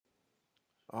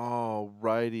All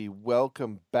righty.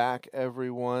 Welcome back,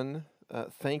 everyone.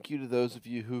 Thank you to those of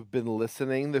you who've been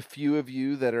listening. The few of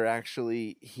you that are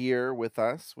actually here with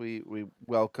us, we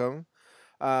welcome.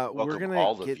 We're Welcome gonna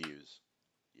all the get views.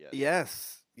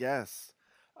 Yes. yes.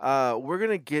 We're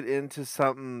gonna get into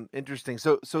something interesting.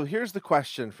 So here's the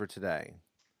question for today.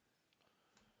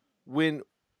 When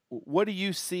what do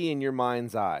you see in your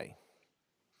mind's eye?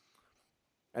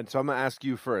 And so I'm gonna ask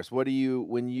you first. What do you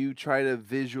when you try to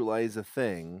visualize a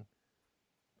thing?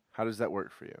 How does that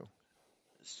work for you?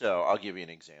 So I'll give you an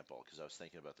example because I was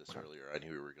thinking about this earlier. I knew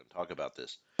we were going to talk about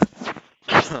this.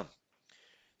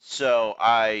 So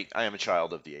I am a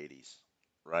child of the 80s,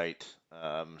 right?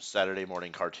 Saturday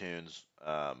morning cartoons,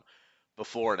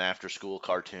 before and after school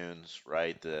cartoons,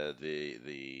 right?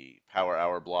 The Power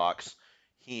Hour blocks,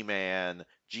 He-Man,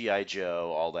 GI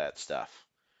Joe, all that stuff.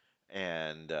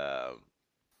 And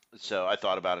so I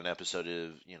thought about an episode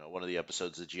of, one of the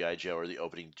episodes of GI Joe or the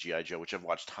opening GI Joe, which I've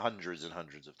watched hundreds and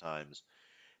hundreds of times.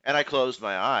 And I closed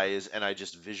my eyes and I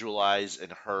just visualized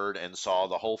and heard and saw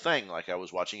the whole thing like I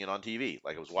was watching it on TV,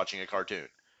 like I was watching a cartoon.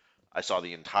 I saw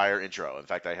the entire intro. In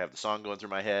fact, I have the song going through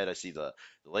my head. I see the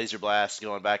laser blasts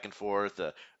going back and forth,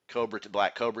 the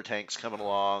black Cobra tanks coming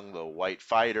along, the white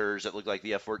fighters that look like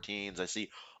the F-14s. I see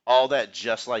all that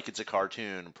just like it's a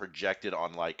cartoon projected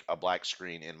on like a black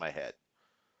screen in my head.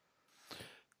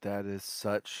 That is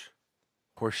such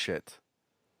horseshit.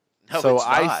 No, So it's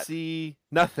I not. see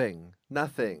nothing,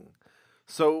 nothing.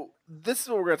 So this is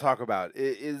what we're going to talk about.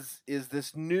 Is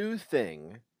this new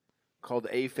thing called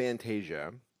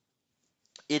aphantasia?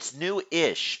 It's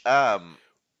new-ish. Well,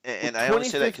 And I only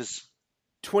say that because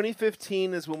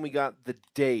 2015 is when we got the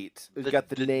date. We the, got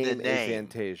the the name name,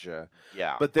 aphantasia.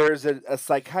 yeah. But there's a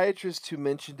psychiatrist who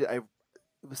mentioned it. It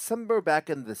was somewhere back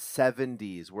in the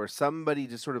 70s where somebody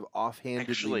just sort of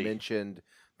offhandedly Actually, mentioned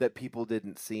that people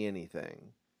didn't see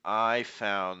anything. I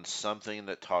found something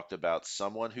that talked about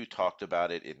someone who talked about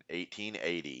it in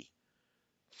 1880.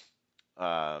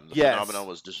 The phenomenon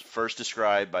Yes. was first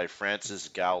described by Francis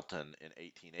Galton in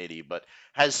 1880, but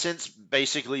has since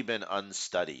basically been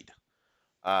unstudied.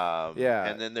 Yeah.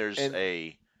 And then there's And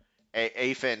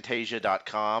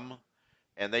aphantasia.com,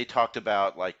 and they talked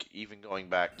about like even going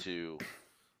back to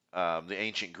the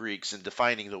ancient Greeks and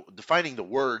defining the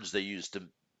words they used to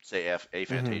say mhm.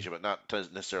 aphantasia, but not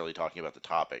necessarily talking about the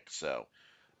topic. So,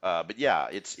 but yeah,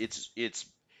 it's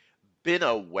been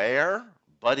aware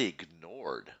but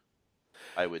ignored,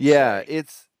 I would Yeah, say,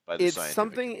 by the it's scientific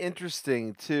something community.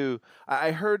 interesting too.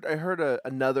 I heard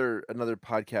another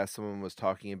podcast. Someone was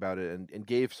talking about it and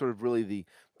gave sort of really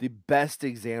the best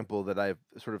example that I've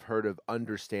sort of heard of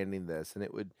understanding this, and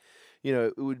it would,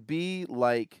 it would be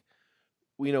like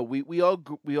we all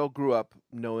grew up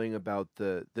knowing about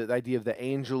the idea of the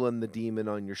angel and the demon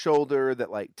on your shoulder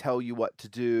that like tell you what to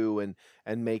do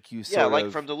and make you Yeah, sort like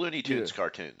of from the Looney you know Tunes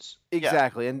cartoons. Yeah,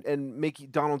 exactly, and Mickey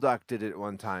Donald Duck did it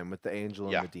one time with the angel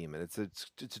and yeah. the demon. It's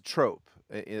a trope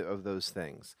of those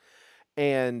things,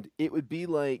 and it would be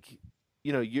like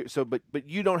you but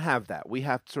you don't have that. We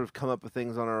have to sort of come up with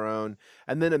things on our own,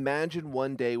 and then imagine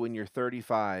one day when you're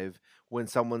 35 when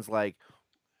someone's like,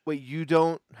 "Wait, you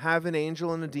don't have an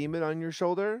angel and a demon on your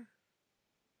shoulder?"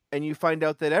 And you find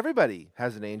out that everybody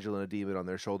has an angel and a demon on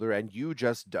their shoulder, and you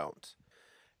just don't.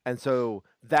 And so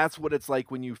that's what it's like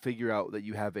when you figure out that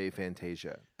you have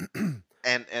aphantasia.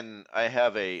 And I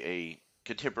have a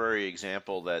contemporary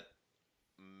example that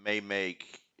may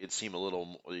make it seem a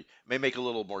little may make a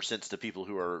little more sense to people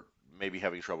who are maybe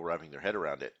having trouble wrapping their head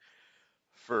around it.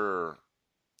 For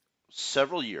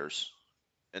several years,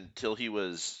 until he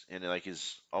was in like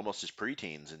his almost his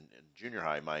preteens and junior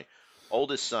high, my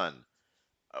oldest son,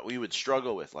 we would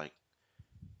struggle with like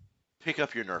pick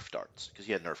up your Nerf darts because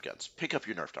he had Nerf guns. Pick up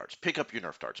your Nerf darts. Pick up your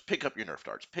Nerf darts. Pick up your Nerf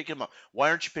darts. Pick them up. Why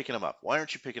aren't you picking them up? Why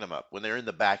aren't you picking them up when they're in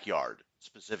the backyard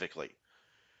specifically?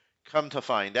 Come to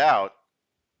find out,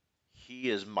 he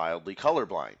is mildly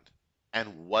colorblind and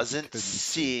He wasn't couldn't see.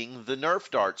 seeing the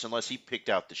Nerf darts unless he picked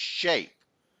out the shape.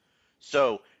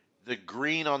 So the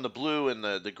green on the blue and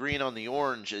the green on the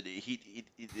orange,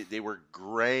 they were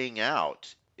graying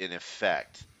out in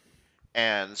effect.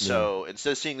 And Yeah. so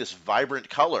instead of seeing this vibrant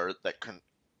color that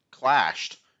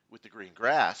clashed with the green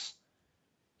grass,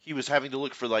 he was having to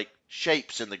look for like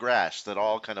shapes in the grass that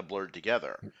all kind of blurred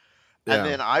together. And Yeah.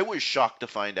 then I was shocked to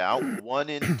find out 1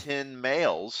 in 10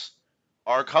 males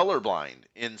are colorblind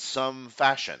in some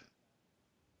fashion,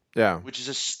 Yeah. which is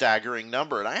a staggering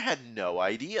number. And I had no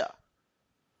idea.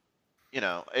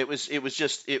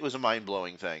 It was a mind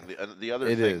blowing thing. The other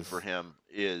It thing for is. him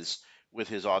is with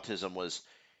his autism was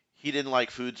he didn't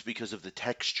like foods because of the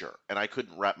texture, and I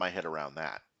couldn't wrap my head around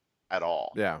that at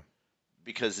all. Yeah.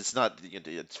 because it's not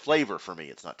it's flavor for me.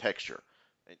 It's not texture.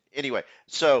 Anyway,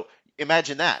 so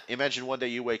imagine that. Imagine one day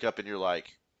you wake up and you're like,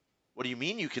 "What do you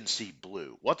mean you can see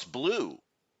blue? What's blue?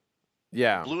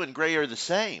 Yeah, Blue and gray are the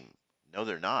same." No,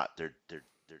 they're not. They're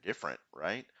different,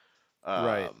 right?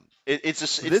 right.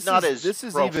 It's not as This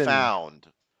is even profound,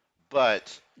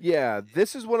 but yeah,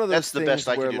 this is one of that's those the best things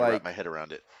I can where do to wrap my like head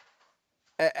around it.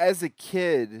 as a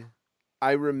kid,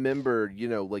 I remember,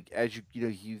 like as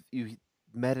you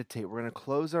meditate, we're gonna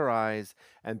close our eyes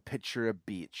and picture a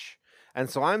beach. And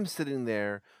so I'm sitting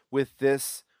there with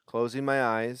this, closing my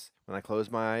eyes. When I close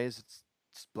my eyes,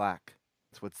 it's black.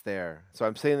 It's what's there. So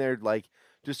I'm sitting there like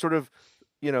just sort of,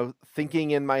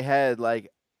 thinking in my head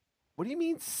like, what do you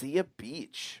mean see a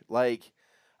beach? Like,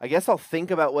 I guess I'll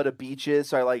think about what a beach is.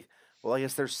 So I like, well, I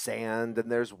guess there's sand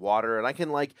and there's water, and I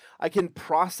can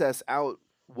process out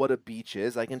what a beach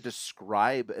is. I can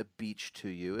describe a beach to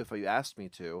you if you asked me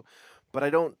to, but I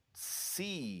don't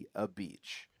see a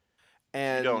beach. You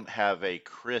And don't have a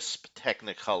crisp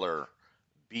Technicolor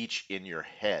beach in your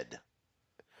head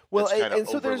well, that's kind of and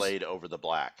so overlaid over the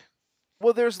black.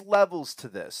 there's levels to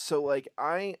this. So like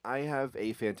I have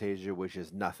aphantasia, which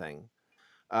is nothing.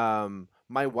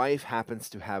 My wife happens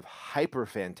to have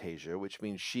hyperphantasia, which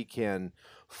means she can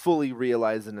fully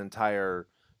realize an entire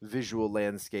visual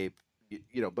landscape,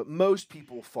 but most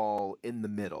people fall in the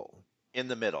middle. In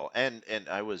the middle. And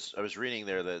I was reading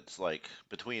there that it's like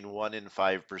between 1 and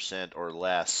 5% or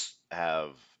less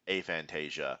have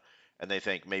aphantasia, and they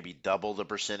think maybe double the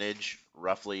percentage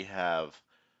roughly have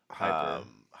Hyper.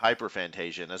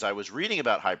 hyperphantasia. And as I was reading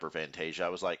about hyperphantasia, I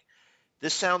was like,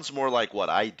 this sounds more like what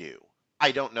I do.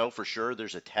 I don't know for sure.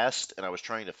 There's a test, and I was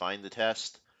trying to find the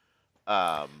test,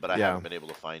 but I Yeah. haven't been able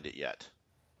to find it yet.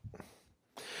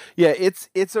 Yeah,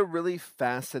 it's a really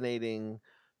fascinating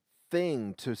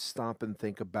thing to stop and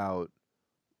think about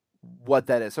what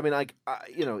that is. I mean, like,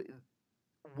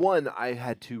 one, I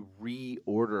had to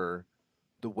reorder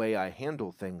the way I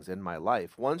handle things in my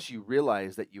life. Once you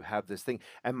realize that you have this thing,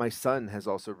 and my son has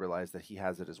also realized that he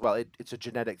has it as well. It's a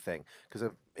genetic thing because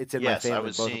it's in my Yes, I family.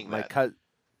 was Both of seeing that.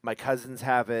 my cousins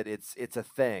have it. It's a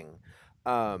thing.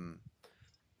 Um,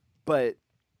 but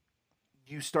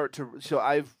you start to so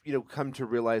I've come to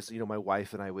realize my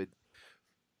wife and I would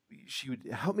she would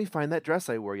help me find that dress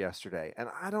I wore yesterday, and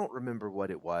I don't remember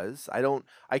what it was.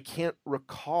 I can't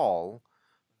recall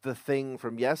the thing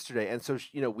from yesterday. And so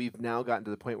we've now gotten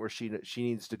to the point where she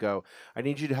needs to go, I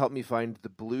need you to help me find the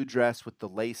blue dress with the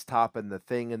lace top and the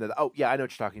thing and the oh yeah, I know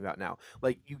what you're talking about now.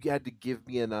 Like you had to give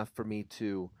me enough for me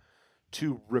to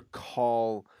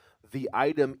recall the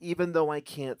item even though I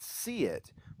can't see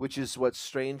it, which is what's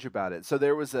strange about it. So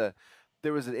there was an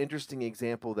interesting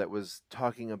example that was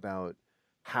talking about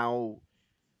how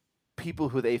people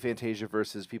with aphantasia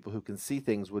versus people who can see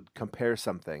things would compare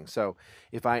something. So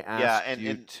if I Yeah, asked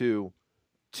you and to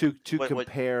what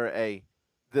compare a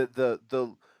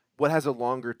the what has a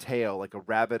longer tail, like a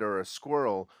rabbit or a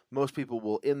squirrel, most people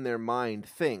will in their mind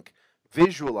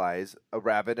visualize a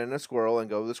rabbit and a squirrel and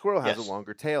go, the squirrel has a yes,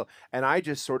 longer tail, and I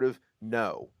just sort of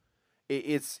know.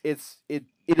 It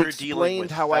you're dealing explained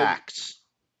with how I facts,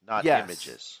 not yes.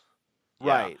 images.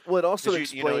 Yeah, Right. Well, it also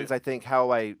because you know explains, I think, how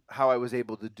I was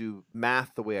able to do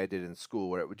math the way I did in school,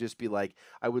 where it would just be like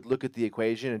I would look at the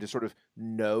equation and just sort of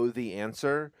know the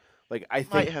answer. Like I it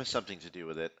might think have something to do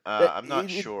with it. that I'm not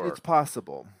it's sure.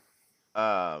 possible.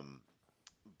 Um,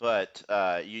 but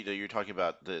you're talking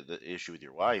about the issue with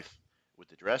your wife with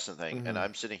the dress and thing, and Hmm.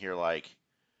 I'm sitting here like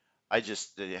I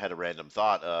just had a random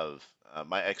thought of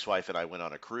my ex-wife and I went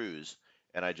on a cruise,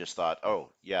 and I just thought, oh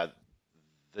yeah,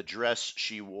 the dress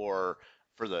she wore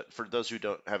for those who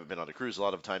don't haven't been on a cruise, a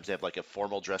lot of times they have like a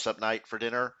formal dress up night for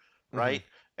dinner, Hmm. right?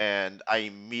 And I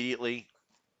immediately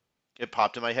it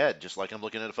popped in my head, just like I'm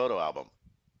looking at a photo album.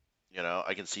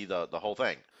 I can see the whole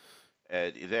thing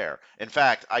there. In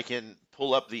fact, I can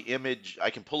pull up the image, I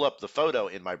can pull up the photo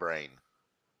in my brain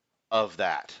of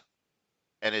that,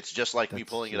 and it's just like me That's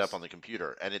pulling it up just on the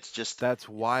computer, and that's it's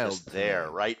wild just to there,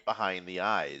 me. right behind the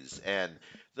eyes. And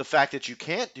the fact that you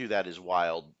can't do that is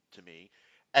wild to me.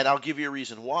 And I'll give you a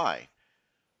reason why.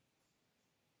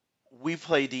 We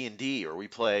play D&D or we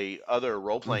play other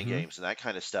role-playing Hmm. games and that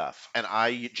kind of stuff, and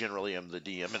I generally am the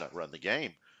DM and I run the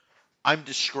game. I'm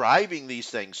describing these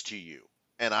things to you,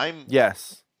 and I'm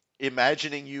Yes.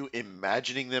 imagining you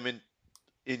imagining them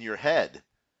in your head,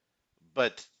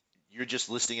 but you're just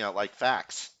listing out like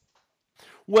facts,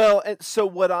 Well, and so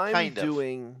what I'm kind of.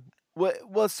 doing,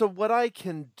 so what I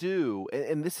can do,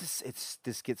 and this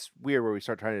gets weird where we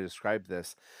start trying to describe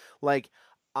this, like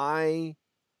I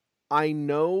I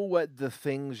know what the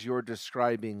things you're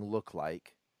describing look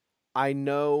like. I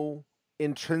know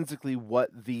intrinsically what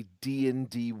the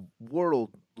D&D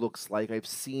world looks like. I've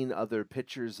seen other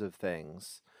pictures of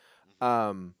things. Hmm.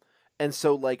 Um and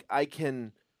so like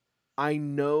I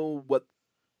know what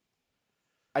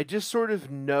I just sort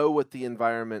of know what the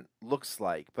environment looks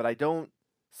like, but I don't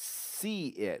see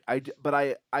it. But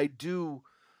I do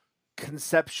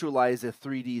conceptualize a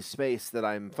 3D space that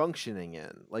I'm functioning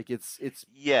in. Like it's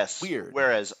Yes, weird.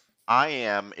 whereas I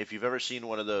am, if you've ever seen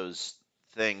one of those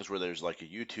things where there's like a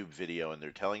YouTube video and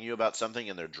they're telling you about something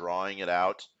and they're drawing it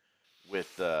out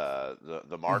with the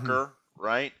Mhm. marker,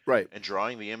 right? Right. And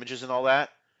drawing the images and all that,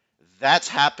 that's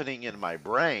happening in my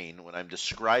brain when I'm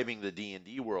describing the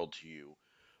D&D world to you,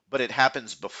 but it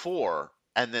happens before,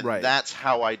 and then Right. that's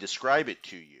how I describe it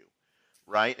to you,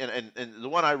 right? And the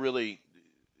one I really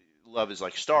love is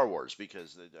like Star Wars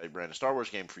because I ran a Star Wars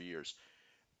game for years,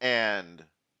 and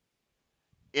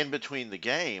in between the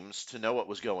games to know what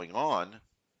was going on,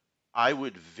 I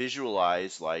would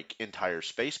visualize like entire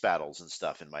space battles and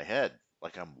stuff in my head,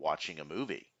 like I'm watching a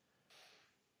movie,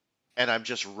 and I'm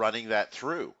just running that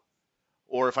through.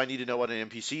 Or if I need to know what an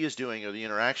NPC is doing or the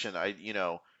interaction,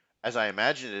 as I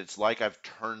imagine it, it's like I've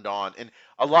turned on. And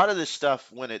a lot of this stuff,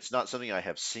 when it's not something I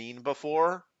have seen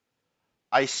before,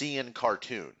 I see in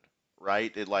cartoon,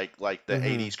 right? Like the Mhm.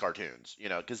 80s cartoons,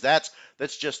 because that's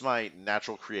just my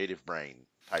natural creative brain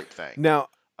type thing. Now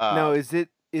now Um,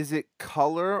 is it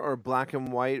color or black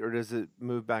and white, or does it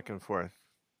move back and forth?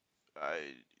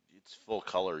 it's full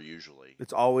color usually.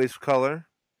 It's always color?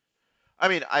 I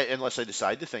mean, unless I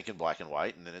decide to think in black and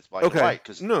white, and then it's black and Okay. white.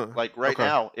 Because No. like right Okay.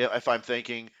 now, if I'm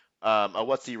thinking,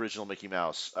 what's the original Mickey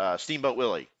Mouse? Steamboat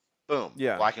Willie. Boom,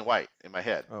 Yeah. black and white in my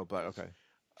head. Oh, black. Because Okay.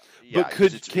 But yeah,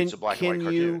 because it's a black and white can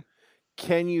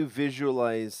cartoon. you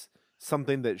visualize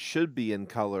something that should be in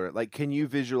color? Like, can you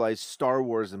visualize Star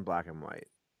Wars in black and white?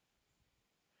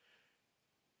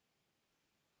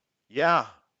 Yeah,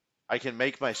 I can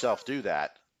make myself do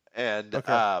that. And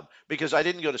Okay. because I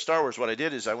didn't go to Star Wars, what I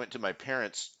did is I went to my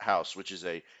parents' house, which is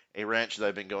a ranch that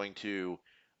I've been going to.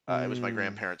 It was my Mm.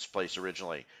 grandparents' place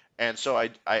originally. And so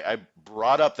I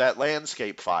brought up that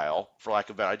landscape file, for lack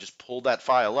of a better, I just pulled that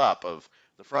file up of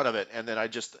the front of it, and then I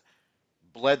just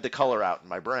bled the color out in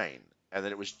my brain, and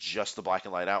then it was just the black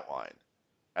and white outline.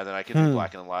 And then I can do Hmm.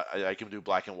 black and I can do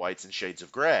black and whites and shades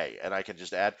of gray, and I can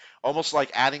just add almost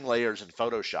like adding layers in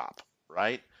Photoshop,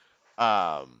 right?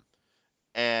 Um,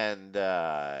 and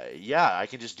yeah, I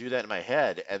can just do that in my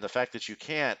head. And the fact that you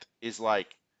can't is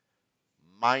like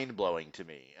mind blowing to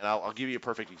me. And I'll give you a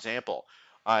perfect example.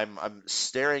 I'm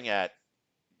staring at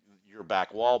your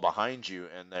back wall behind you,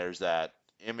 and there's that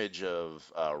image of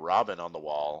Robin on the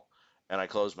wall. And I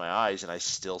close my eyes, and I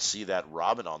still see that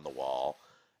Robin on the wall.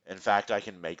 In fact, I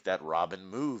can make that Robin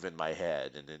move in my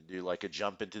head, and then do like a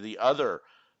jump into the other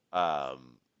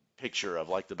um, picture of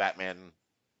like the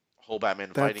whole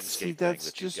Batman fighting See, scape thing that's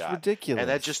that you've just got. And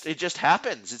that just ridiculous. it just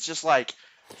happens. It's like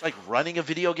running a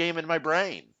video game in my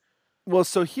brain, Well,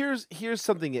 so here's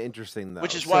something interesting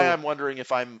which though. is why So I'm wondering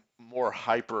if I'm more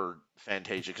hyper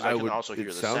Fantasia because I I can would. also It hear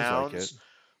the sounds like it. sounds,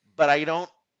 but I don't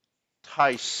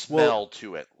tie Well, smell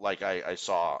to it like I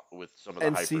saw with some of the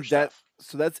and see hyper that. stuff.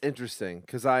 So that's interesting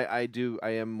because I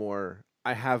am more.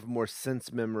 I have more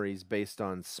sense memories based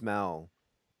on smell.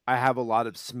 I have a lot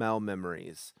of smell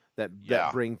memories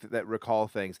Yeah. that recall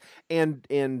things, and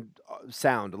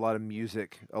sound, a lot of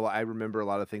music. I remember a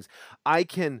lot of things. I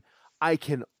can I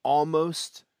can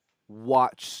almost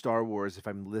watch Star Wars if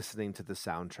I'm listening to the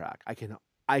soundtrack. I can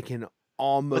But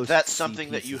almost that's see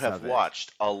something that you pieces have of it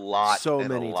watched a lot so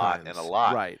and a many lot and a times.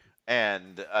 lot. Right.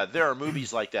 And there are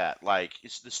movies like that. Like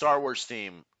the Star Wars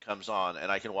theme comes on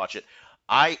and I can watch it.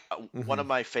 One Hmm. of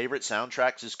my favorite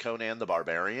soundtracks is Conan the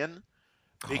Barbarian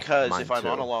Oh, because if mine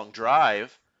I'm on a too. long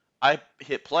drive, I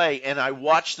hit play and I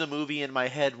watch the movie in my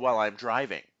head while I'm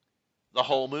driving. The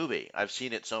whole movie. I've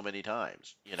seen it so many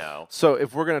times. So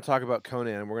if we're going to talk about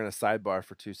Conan, we're going to sidebar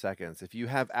for 2 seconds. If you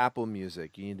have Apple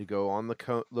Music, you need to go on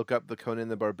look up the Conan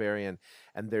the Barbarian,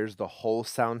 and there's the whole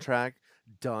soundtrack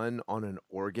done on an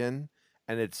organ,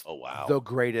 and it's Oh wow. the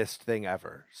greatest thing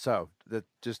ever. So that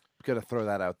just gonna throw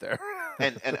that out there.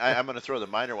 And I'm going to throw the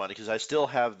minor one because I still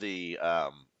have the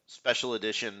special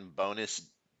edition bonus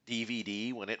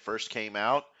DVD when it first came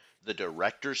out, the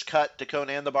director's cut to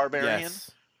Conan the Barbarian,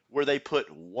 Yes. where they put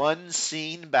one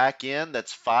scene back in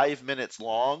that's 5 minutes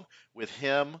long with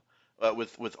him,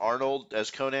 with Arnold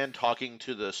as Conan talking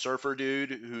to the surfer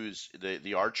dude who's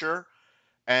the archer,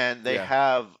 and they Yeah.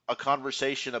 have a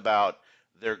conversation about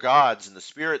their gods and the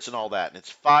spirits and all that, and it's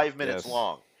 5 minutes Yes.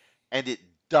 long, and it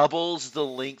doubles the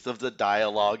length of the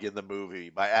dialogue in the movie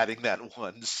by adding that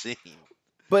one scene.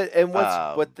 But and what's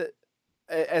Um,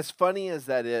 as funny as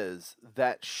that is,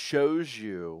 that shows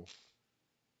you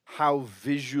how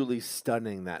visually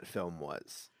stunning that film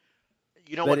was.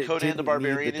 You know That what it Conan the didn't need the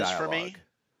Barbarian is for dialogue. me?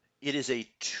 It is a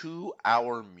 2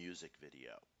 hour music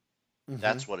video. Mhm.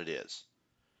 That's what it is.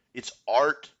 It's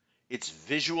art, it's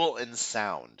visual and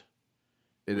sound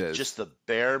It with just is. the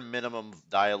bare minimum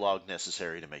dialogue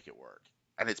necessary to make it work.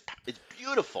 And it's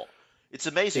beautiful. It's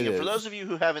amazing. It And for is. those of you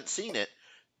who haven't seen it,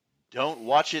 don't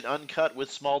watch it uncut with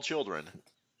small children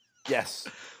Yes.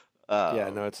 Yeah,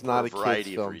 no, it's for not a a kids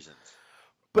variety of film. reasons.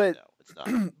 But No, it's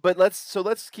not. but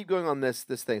let's keep going on this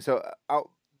thing. So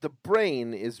the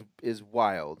brain is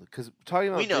wild cuz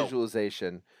talking We about know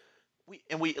visualization. we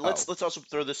Oh, let's also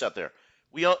throw this out there.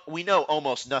 We know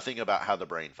almost nothing about how the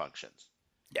brain functions.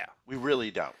 yeah. We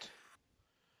really don't.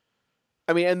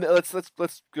 I mean, and let's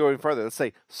go even further. Let's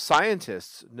say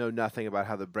scientists know nothing about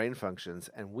how the brain functions,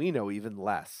 and we know even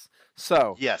less.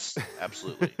 So, Yes,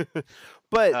 absolutely.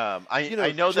 but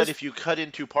I know that just if you cut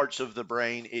into parts of the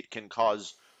brain, it can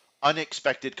cause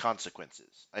unexpected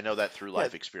consequences. I know that through yeah,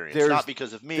 life experience, not there's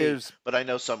because of me, there's but I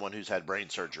know someone who's had brain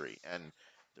surgery, and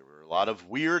there were a lot of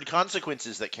weird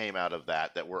consequences that came out of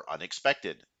that that were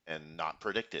unexpected and not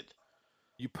predicted.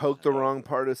 you poke the So, wrong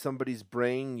part of somebody's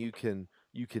brain, you can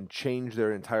change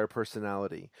their entire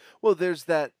personality. Well, there's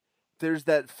that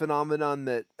phenomenon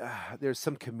that there's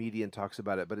some comedian talks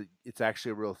about it, but it's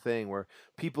actually a real thing where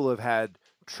people have had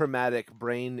traumatic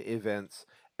brain events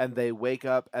and they wake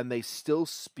up and they still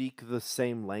speak the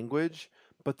same language,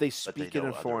 but they but they speak in know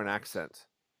a other foreign ones, accent.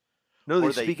 No, they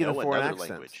or they speak in a know foreign another accent.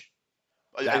 language.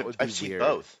 That would be I've seen weird.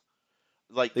 both.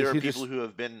 Like They there are see people just who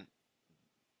have been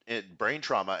in brain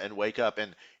trauma and wake up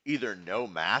and either know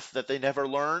math that they never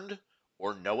learned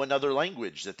or know another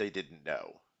language that they didn't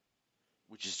know,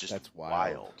 which is just that's wild.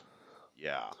 wild.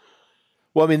 Yeah.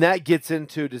 Well, I mean, that gets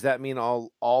into does that mean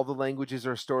all the languages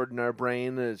are stored in our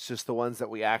brain and it's just the ones that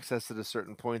we access at a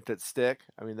certain point that stick?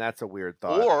 I mean, that's a weird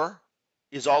thought. Or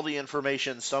is all the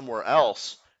information somewhere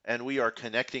else and we are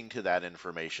connecting to that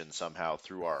information somehow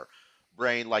through our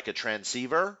brain like a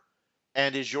transceiver?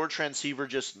 And is your transceiver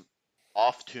just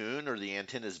off tune or the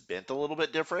antenna's bent a little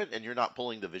bit different and you're not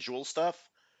pulling the visual stuff,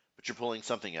 but you're pulling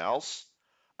something else?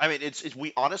 I mean, it's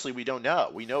we honestly we don't know.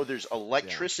 We know there's Yeah.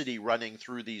 electricity running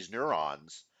through these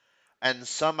neurons, and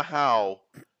somehow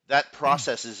that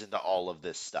processes into all of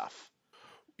this stuff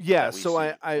Yeah, that we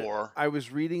so see. Or I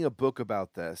was reading a book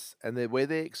about this and the way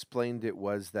they explained it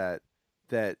was that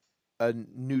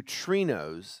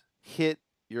neutrinos hit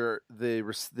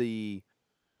the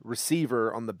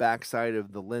receiver on the backside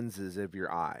of the lenses of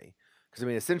your eye. Because I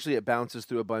mean, essentially, it bounces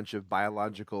through a bunch of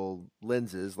biological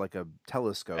lenses like a and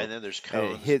telescope, then there's and it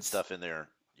cones and hits. stuff in there.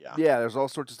 Yeah. Yeah, there's all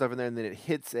sorts of stuff in there, and then it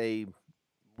hits a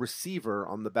receiver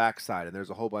on the backside, and there's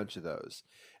a whole bunch of those.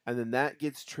 And then that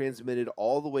gets transmitted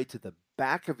all the way to the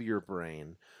back of your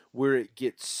brain where it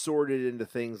gets sorted into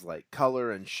things like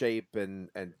color and shape and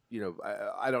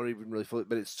I don't even really feel it,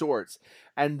 but it sorts.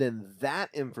 And then that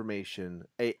information,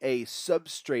 a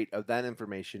substrate of that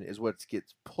information is what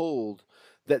gets pulled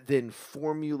that then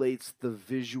formulates the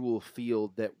visual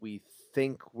field that we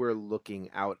think we're looking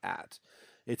out at.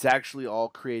 It's actually all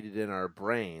created in our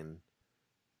brain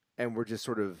and we're just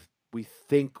sort of we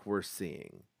think we're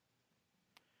seeing.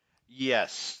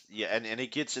 Yes. Yeah, and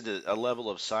it gets into a level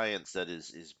of science that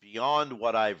is beyond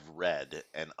what I've read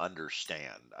and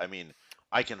understand. I mean,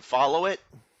 I can follow it,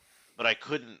 but I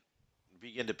couldn't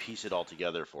begin to piece it all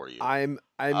together for you. I'm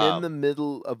in the Um,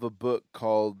 middle of a book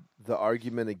called The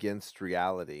Argument Against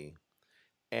Reality,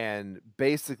 and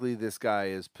basically this guy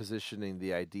is positioning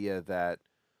the idea that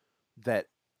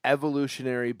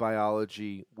evolutionary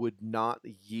biology would not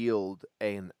yield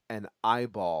an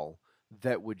eyeball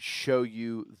that would show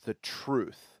you the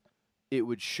truth. It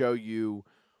would show you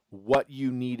what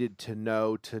you needed to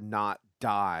know to not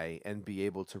die and be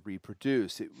able to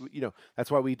reproduce. That's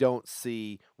why we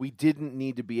didn't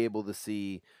need to be able to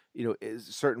see,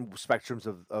 certain spectrums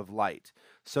of light.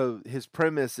 So his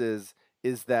premise is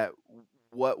that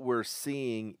what we're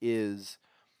seeing is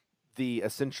the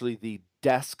essentially the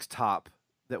desktop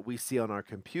that we see on our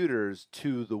computers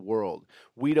to the world.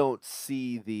 We don't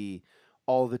see the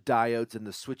all the diodes and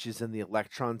the switches and the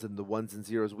electrons and the ones and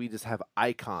zeros. We just have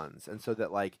icons. And so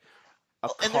that like a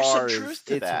well, and there's some car is truth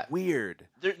to it's that. weird.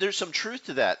 There's some truth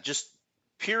to that, just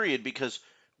period, because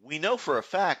we know for a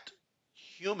fact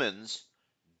humans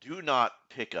do not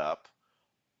pick up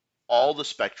all the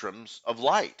spectrums of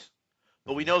light.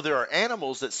 But we Mhm. know there are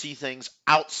animals that see things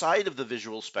outside of the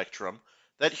visual spectrum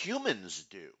that humans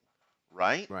do,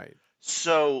 right? Right.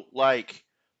 So, like,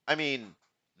 I mean,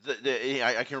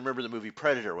 I can remember the movie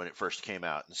Predator when it first came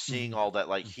out and seeing Mhm. all that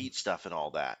like Mhm. heat stuff and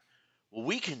all that. Well,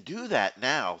 we can do that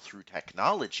now through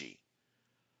technology,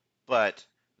 but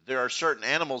there are certain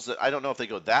animals that I don't know if they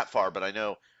go that far, but I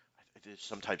know there's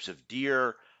some types of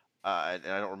deer, and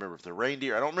I don't remember if they're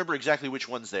reindeer. I don't remember exactly which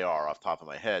ones they are off the top of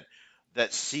my head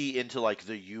that see into like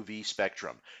the UV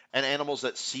spectrum, and animals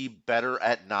that see better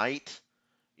at night.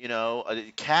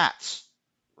 Cats,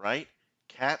 right?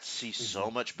 Cats see Hmm.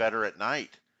 so much better at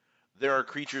night. There are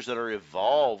creatures that are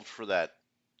evolved for that,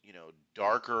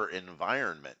 darker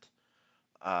environment.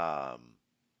 Um,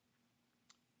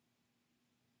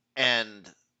 and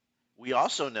we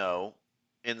also know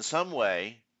in some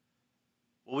way,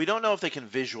 well, we don't know if they can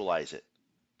visualize it,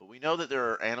 but we know that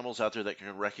there are animals out there that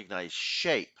can recognize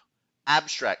shape,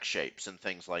 abstract shapes, and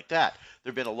things like that.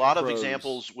 There have been a lot of Crows.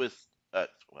 examples with,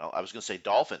 well, I was going to say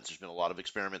dolphins. There's been a lot of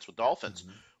experiments with dolphins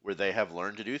Hmm. where they have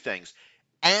learned to do things.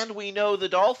 And we know the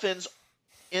dolphins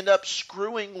end up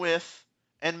screwing with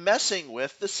and messing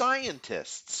with the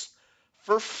scientists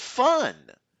for fun.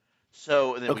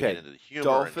 So, and then we get Okay, into the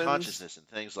humor and dolphins. consciousness and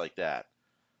things like that.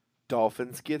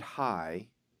 Dolphins get high.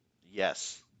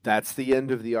 Yes. That's the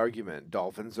end of the argument.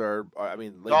 Dolphins I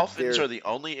mean, like Dolphins they're are the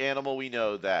only animal we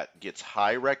know that gets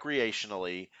high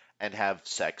recreationally and have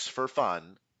sex for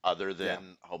fun other yeah,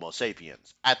 than Homo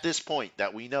sapiens at this point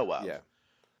that we know of. yeah.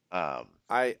 Um,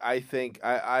 I think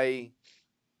I'm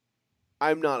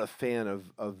not a fan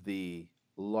of the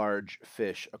large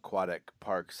fish aquatic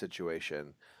park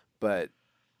situation, but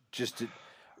just to,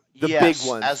 the big yes,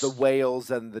 ones, the as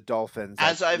whales and the dolphins,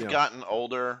 as I've gotten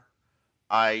older,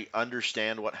 I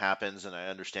understand what happens and I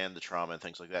understand the trauma and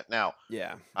things like that. Now,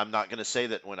 yeah, I'm not going to say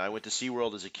that when I went to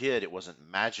SeaWorld as a kid, it wasn't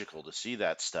magical to see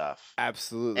that stuff.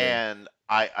 absolutely. And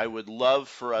I would love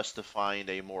for us to find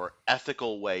a more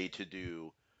ethical way to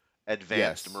do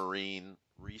advanced Yes. marine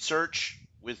research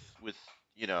with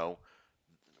you know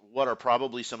what are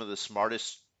probably some of the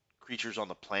smartest creatures on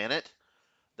the planet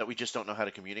that we just don't know how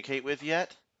to communicate with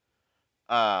yet.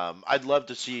 I'd love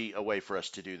to see a way for us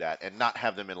to do that and not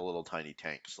have them in a little tiny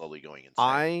tank slowly going insane.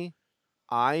 I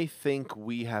I think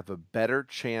we have a better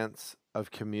chance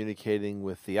of communicating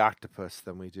with the octopus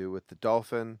than we do with the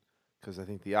dolphin because I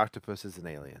think the octopus is an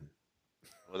alien.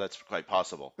 Well, that's quite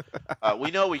possible.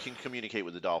 We know we can communicate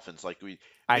with the dolphins. I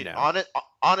I mean, know.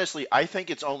 honestly, I think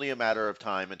it's only a matter of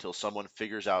time until someone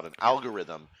figures out an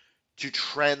algorithm to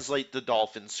translate the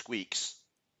dolphin squeaks,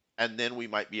 and then we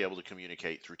might be able to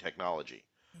communicate through technology.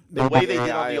 The way Maybe they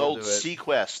did on AI the will old do it.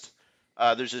 Sequest,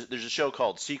 there's a show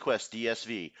called Sequest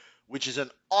DSV, which is an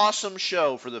awesome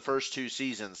show for the first two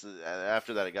seasons.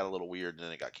 After that, it got a little weird, and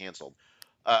then it got canceled.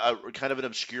 A kind of an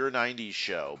obscure '90s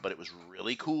show, but it was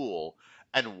really cool.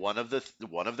 And one of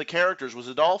the characters was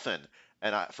a dolphin,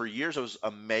 and for years I was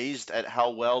amazed at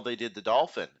how well they did the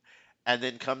dolphin. And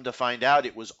then come to find out,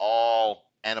 it was all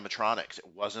animatronics. It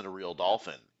wasn't a real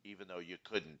dolphin, even though you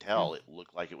couldn't Hmm. tell. It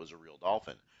looked like it was a real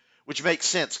dolphin, which makes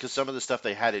sense because some of the stuff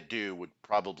they had it do would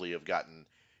probably have gotten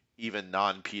even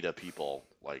non-PETA people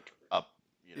like up,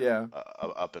 Yeah.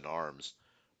 up in arms.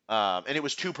 And it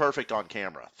was too perfect on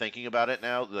camera. Thinking about it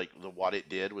now, like what it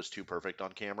did was too perfect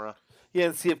on camera. Yeah,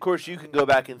 and see, of course, you can go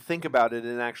back and think about it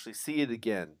and actually see it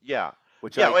again, Yeah.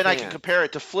 which Yeah, I and I can can't. compare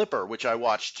it to Flipper, which I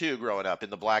watched too growing up in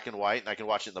the black and white, and I can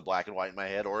watch it in the black and white in my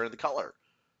head or in the color.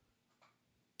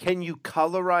 Can you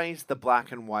colorize the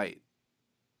black and white?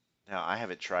 Now, I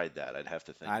haven't tried that. I'd have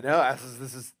to think I about know. that.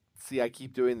 This is. See, I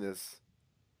keep doing this.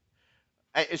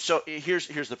 So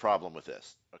here's the problem with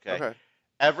this. Okay, Okay.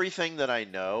 everything that I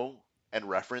know and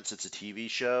reference, it's a TV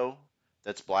show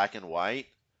that's black and white.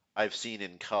 I've seen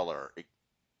in color,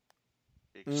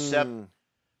 except Mm,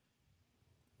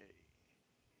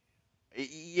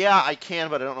 yeah, I can,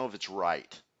 but I don't know if it's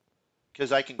right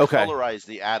because I can okay. colorize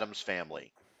the Adams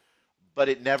family, but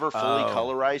it never fully Oh,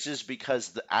 colorizes because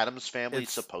the Adams family is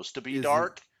it's supposed to be isn't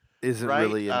dark, isn't right?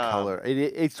 really in color.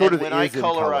 It sort And of is in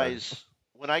color.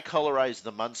 when I colorize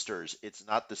the Munsters, it's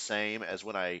not the same as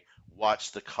when I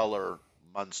watch the color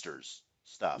Munsters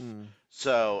stuff. Mm,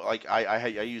 So like I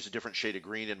use a different shade of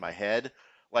green in my head.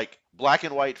 Like black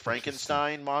and white interesting.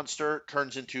 Frankenstein monster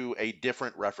turns into a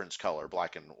different reference color,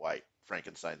 black and white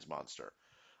Frankenstein's monster.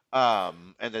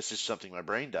 And that's just something my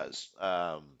brain does.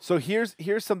 So here's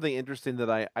something interesting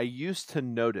that I used to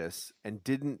notice and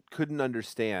couldn't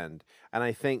understand, and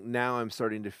I think now I'm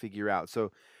starting to figure out.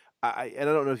 So and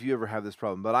I don't know if you ever have this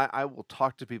problem, but I will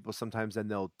talk to people sometimes and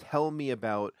they'll tell me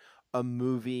about a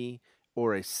movie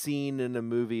or a scene in a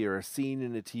movie or a scene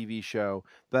in a TV show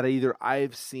that either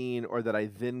I've seen or that I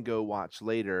then go watch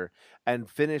later and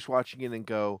finish watching it and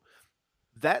go,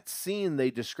 that scene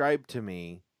they described to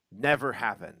me never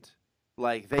happened.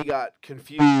 Like they got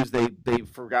confused, they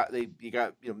forgot, they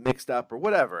got mixed up or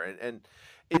whatever, and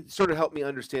it sort of helped me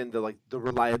understand the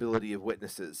reliability of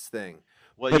witnesses thing.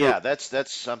 Well, But yeah, it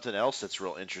that's something else that's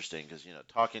real interesting because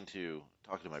talking to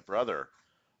my brother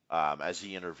as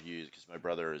he interviews because my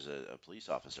brother is a police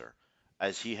officer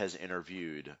as he has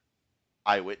interviewed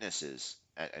eyewitnesses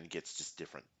and gets just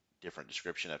different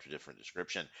description after different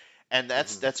description, and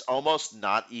that's Mhm. that's almost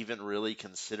not even really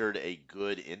considered a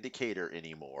good indicator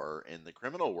anymore in the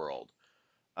criminal world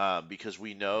because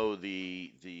we know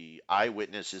the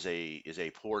eyewitness is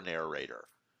a poor narrator,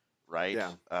 right?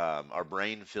 Yeah. Our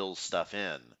brain fills stuff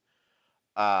in.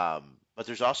 But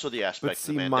there's also the But aspect of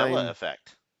see, the Mandela mine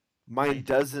effect, mine right?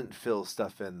 doesn't fill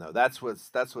stuff in though. That's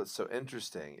what's so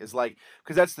interesting. Is like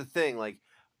because that's the thing. Like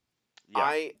Yeah.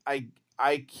 I I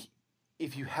I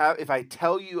if I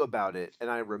tell you about it and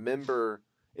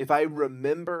if I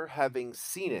remember having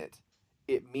seen it,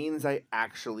 it means I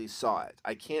actually saw it.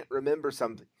 I can't remember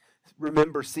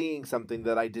seeing something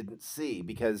that I didn't see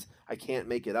because I can't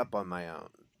make it up on my own.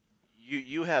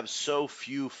 You have so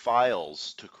few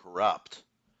files to corrupt,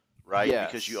 right?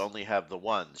 Because you Yes. only have the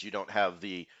ones. You don't have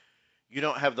the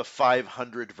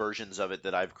 500 versions of it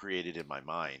that I've created in my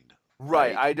mind,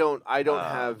 Right. right? I don't Um,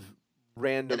 have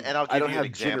and, random and I'll I give don't you an have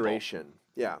example generation.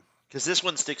 Yeah. because this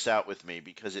one sticks out with me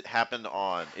because it happened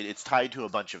it's tied to a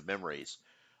bunch of memories.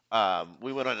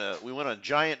 We went on a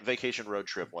giant vacation road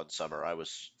trip one summer. I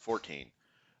was 14,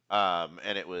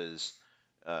 and it was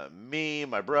me,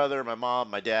 my brother, my mom,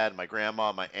 my dad, my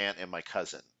grandma, my aunt, and my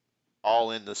cousin,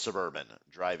 all in the Suburban,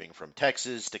 driving from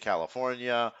Texas to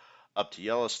California, up to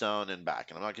Yellowstone and back.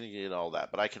 And I'm not going to get into all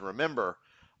that, but I can remember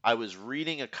I was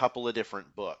reading a couple of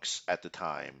different books at the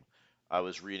time. I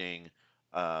was reading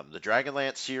the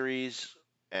Dragonlance series,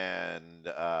 and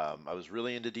I was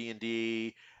really into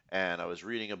D&D, and I was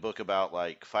reading a book about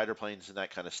like fighter planes and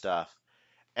that kind of stuff.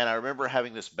 And I remember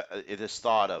having this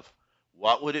thought of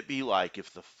what would it be like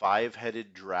if the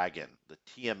five-headed dragon, the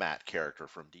Tiamat character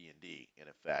from D&D, in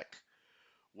effect,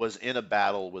 was in a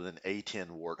battle with an A-10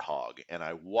 Warthog, and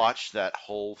I watched that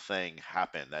whole thing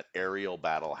happen, that aerial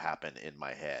battle happen in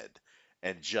my head,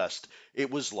 and just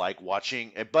it was like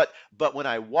watching. But when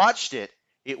I watched it,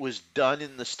 it was done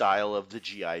in the style of the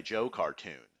GI Joe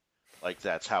cartoon, like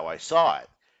that's how I saw it,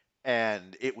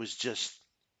 and it was just.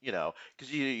 Because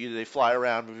they fly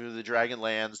around, the dragon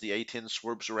lands, the A-10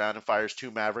 swoops around and fires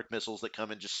two Maverick missiles that come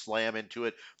and just slam into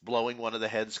it, blowing one of the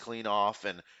heads clean off,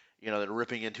 and then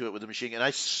ripping into it with a machine. And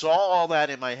I saw all that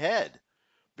in my head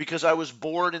because I was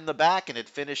bored in the back and had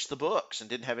finished the books and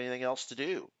didn't have anything else to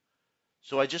do.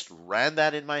 So I just ran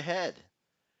that in my head,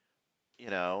 you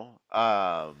know.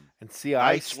 And see,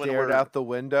 I Nights when stared we're out the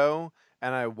window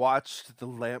and I watched the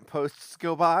lampposts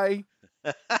go by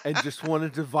and just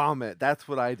wanted to vomit. That's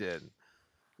what I did.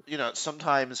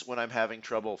 sometimes when I'm having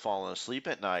trouble falling asleep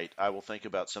at night, I will think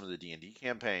about some of the D&D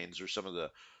campaigns or some of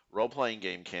the role-playing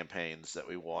game campaigns that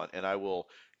we want, and I will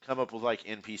come up with like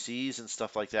NPCs and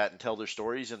stuff like that and tell their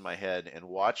stories in my head and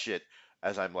watch it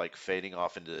as I'm like fading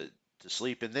off into to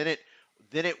sleep, and then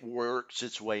it works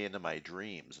its way into my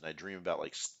dreams, and I dream about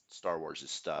like Star Wars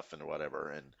stuff and whatever,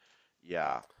 and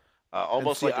yeah, And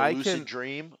almost see, like a lucid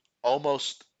dream,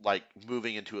 almost like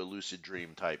moving into a lucid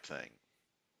dream type thing.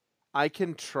 I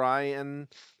can try and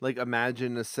like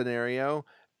imagine a scenario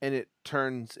and it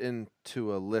turns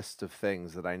into a list of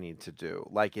things that I need to do.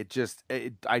 Like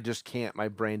I just can't. My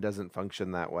brain doesn't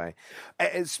function that way.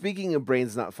 And speaking of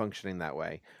brains not functioning that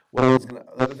way, the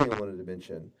other thing I wanted to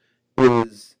mention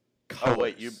is Oh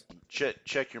wait, you colors.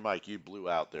 check your mic. You blew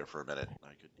out there for a minute.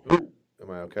 I couldn't hear. Ooh,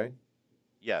 am I okay?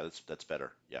 Yeah, that's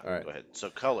better. Yeah, All right. go ahead. So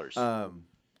colors. Um,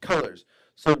 colors.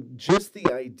 So just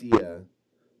the idea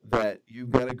that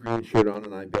you've got a green shirt on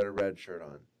and I've got a red shirt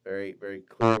on. Very, very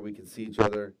clear. We can see each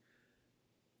other.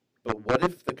 But what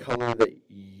if the color that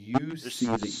you see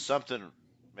There's the something,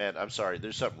 man. I'm sorry.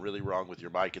 There's something really wrong with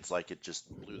your mic. It's like it just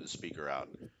blew the speaker out.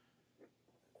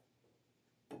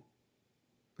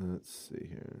 let's see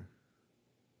here.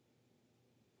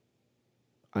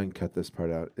 I can cut this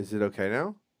part out. Is it okay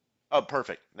now? Oh,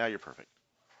 perfect. Now you're perfect.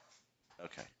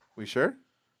 Okay. We sure?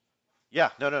 Yeah.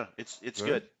 No, no. It's All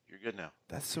right. good. You're good now.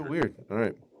 That's so weird. All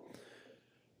right.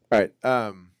 All right.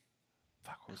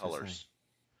 Fuck, what was I saying? Colors.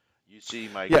 You see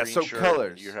my Yeah, green so shirt,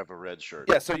 and you colors. have a red shirt.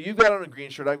 Yeah, so you've got on a green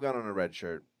shirt, I've got on a red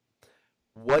shirt.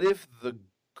 What if the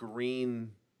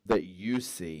green that you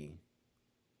see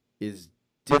is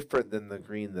different than the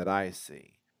green that I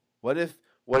see? What if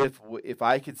if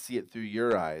I could see it through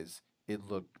your eyes, it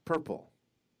looked purple?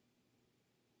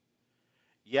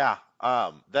 Yeah.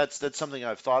 That's something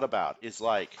I've thought about. Is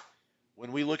like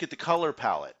when we look at the color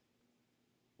palette,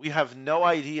 we have no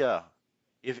idea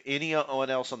if anyone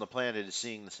else on the planet is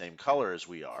seeing the same color as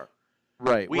we are.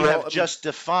 Right. We Well, have I mean, just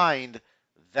defined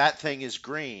that thing is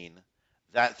green,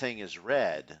 that thing is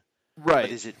red, but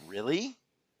right. is it really?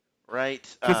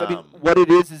 Right? Because I mean, what it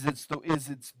is it's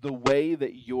the way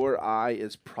that your eye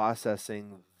is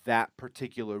processing that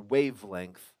particular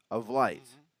wavelength of light.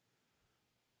 Mhm.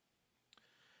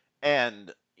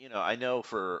 And I know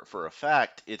for a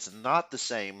fact it's not the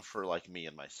same for like me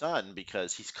and my son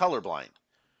because he's colorblind,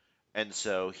 and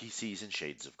so he sees in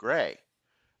shades of gray.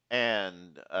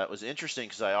 And it was interesting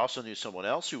because I also knew someone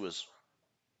else who was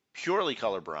purely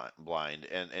colorblind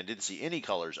and didn't see any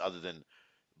colors other than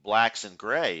blacks and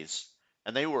grays,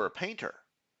 and they were a painter.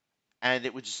 And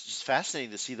it was just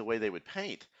fascinating to see the way they would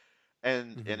paint.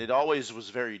 And Hmm. it always was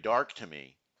very dark to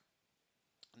me,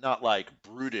 not like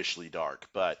brutishly dark,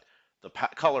 but the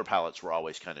color palettes were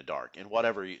always kind of dark in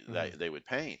whatever Hmm. they would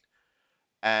paint.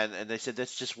 And they said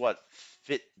that's just what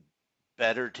fit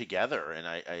better together.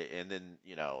 And then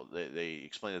they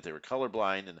explained that they were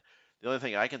colorblind, and the only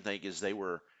thing I can think is they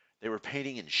were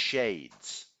painting in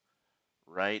shades,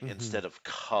 right, Hmm. instead of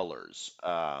colors.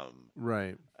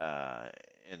 Right. Uh,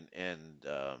 and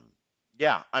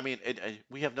yeah, I mean,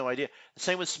 we have no idea. The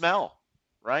same with smell,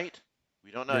 right?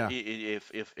 We don't know Yeah.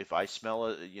 if I smell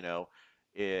a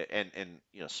and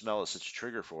smell is such a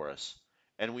trigger for us,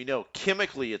 and we know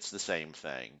chemically it's the same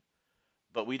thing,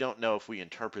 but we don't know if we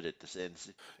interpret it the same.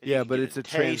 And you Yeah, can but get it's in a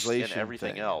taste and translation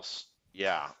everything thing. else.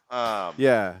 Yeah.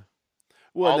 Yeah.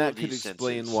 Well, and All of that could these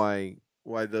explain senses. why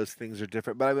those things are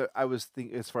different. But I was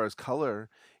thinking as far as color,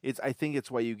 it's I think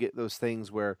it's why you get those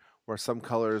things where some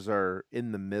colors are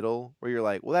in the middle, where you're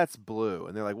like, well, that's blue,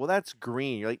 and they're like, well, that's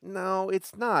green. You're like, no,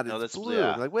 it's not. No, It's that's blue.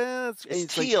 And yeah. they're like, well, and It's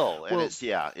it's like, teal, and well, it's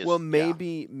yeah, well, it's yeah.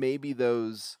 maybe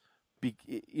those,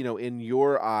 in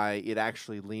your eye, it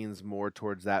actually leans more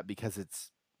towards that because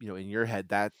it's in your head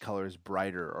that color is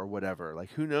brighter or whatever.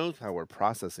 Like, who knows how we're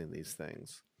processing these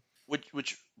things?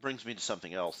 Which brings me to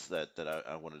something else that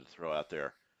I wanted to throw out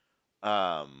there.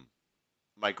 Um,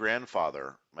 my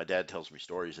grandfather, my dad tells me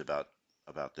stories about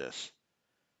this,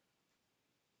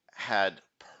 had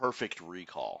perfect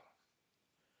recall.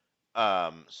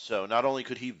 So not only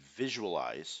could he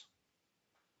visualize,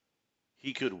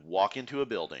 he could walk into a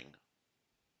building,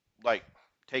 like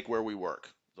take where we work,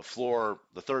 the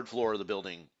third floor of the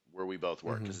building where we both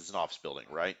work, Hmm. because it's an office building,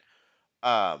 right?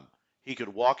 Um, he could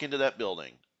walk into that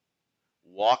building,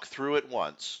 walk through it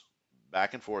once,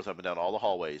 back and forth up and down all the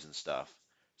hallways and stuff,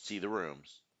 see the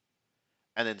rooms,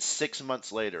 and then 6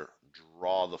 months later,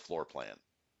 draw the floor plan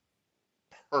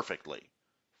perfectly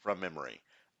from memory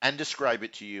and describe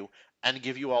it to you and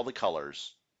give you all the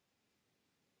colors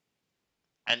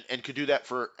and could do that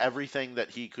for everything that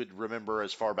he could remember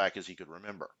as far back as he could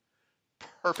remember.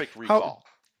 Perfect How recall.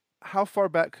 How far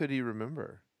back could he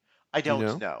remember? I Do you don't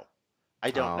know? know.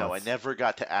 I don't Oh, know. I that's never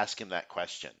got to ask him that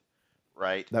question,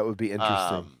 right? that would be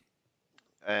interesting. Um,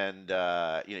 and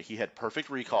he had perfect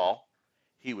recall.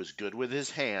 He was good with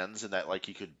his hands, and that like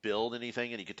he could build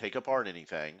anything and he could take apart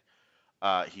anything.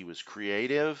 He was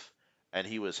creative and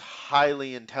he was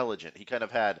highly intelligent. He kind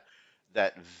of had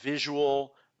that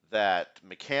visual, that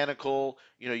mechanical.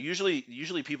 Usually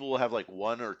people will have like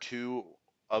one or two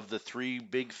of the three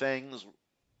big things.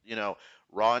 You know,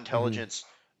 raw Mhm. intelligence.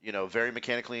 Very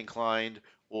mechanically inclined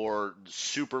or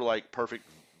super like perfect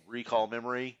recall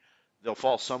memory. They'll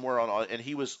fall somewhere on all, and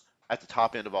he was at the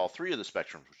top end of all three of the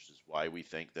spectrums, which is why we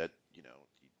think that he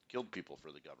killed people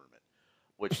for the government,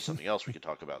 which is something else we could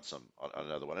talk about some on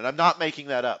another one. And I'm not making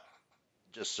that up.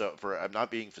 Just so for I'm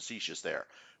not being facetious there.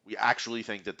 We actually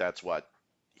think that that's what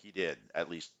he did, at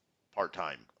least part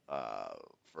time,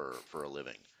 for a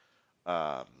living,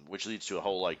 which leads to a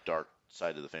whole like dark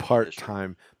side of the family history.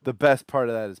 Part-time. The best part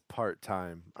of that is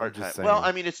part-time. I'm Part just time. Well, saying.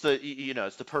 I mean, it's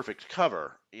the perfect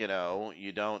cover. You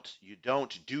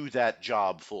don't do that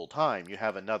job full time. You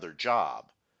have another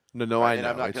job, No, no, right? I And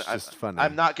I'm know. not It's gonna I'm, just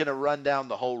I'm funny. not gonna run down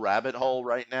the whole rabbit hole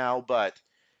right now, but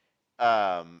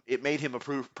it made him a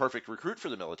perfect recruit for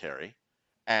the military.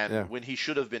 And Yeah. when he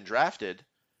should have been drafted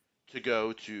to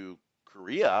go to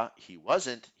Korea, he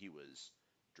wasn't. He was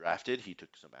drafted. He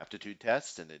took some aptitude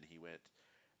tests, and then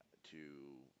to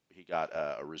he got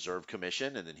a reserve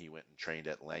commission, and then he went and trained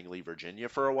at Langley, Virginia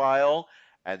for a while,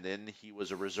 and then he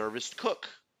was a reservist cook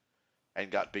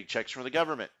and got big checks from the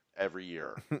government every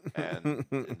year. And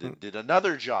then did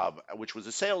another job, which was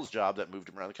a sales job that moved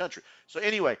him around the country. So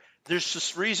anyway, there's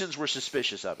just reasons we're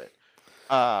suspicious of it.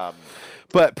 Um,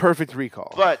 But perfect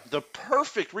recall. but the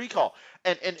perfect recall,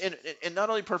 and not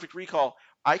only perfect recall,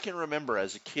 I can remember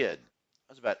as a kid,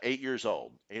 I was about 8 years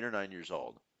old, 8 or 9 years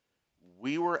old.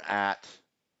 We were at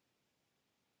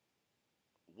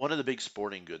one of the big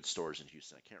sporting goods stores in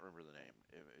Houston. I can't remember the name.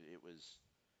 It was.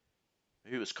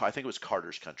 maybe it was I think it was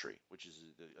Carter's Country, which is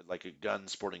like a gun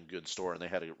sporting goods store, and they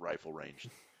had a rifle range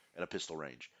and a pistol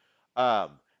range.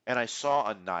 Um, and I saw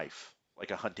a knife,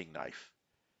 like a hunting knife,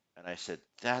 and I said,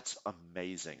 "That's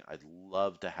amazing. I'd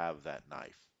love to have that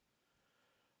knife."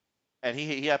 And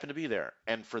he happened to be there.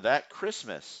 And for that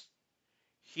Christmas,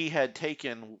 he had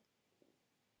taken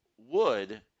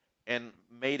wood and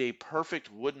made a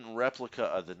perfect wooden replica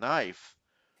of the knife,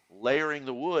 layering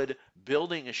the wood,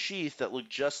 building a sheath that looked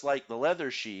just like the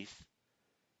leather sheath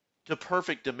to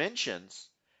perfect dimensions,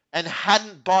 and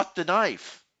hadn't bought the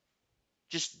knife.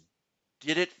 Just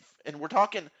did it, and we're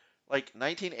talking like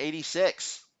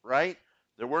 1986, right?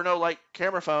 There were no like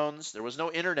camera phones, there was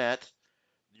no internet.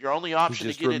 Your only He option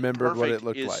to just get it remembered what it perfect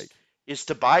looked like. is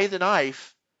to buy the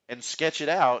knife and sketch it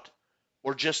out,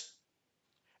 or just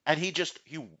and he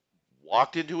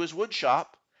walked into his wood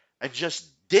shop and just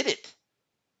did it.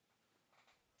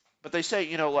 But they say,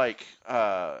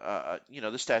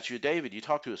 the statue of David. You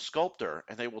talk to a sculptor,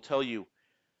 and they will tell you,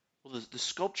 well, the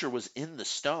sculpture was in the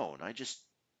stone. I just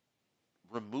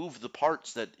removed the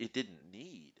parts that it didn't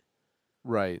need,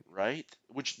 Right. right?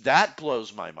 Which that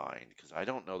blows my mind because I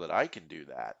don't know that I can do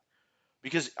that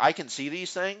because I can see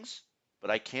these things,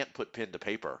 but I can't put pen to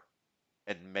paper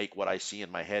and make what I see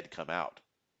in my head come out.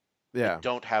 I Yeah.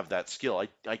 don't have that skill.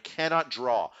 I cannot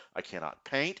draw. I cannot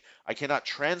paint. I cannot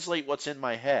translate what's in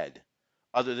my head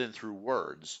other than through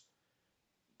words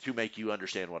to make you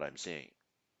understand what I'm seeing.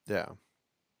 Yeah.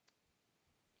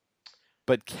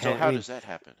 But So can I how mean does that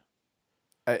happen?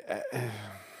 I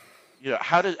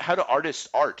How do artists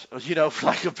art? For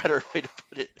lack of a better way to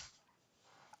put it.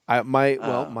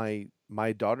 Uh,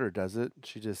 my daughter does it.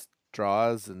 She just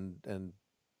draws and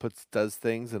puts does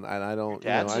things and I your don't,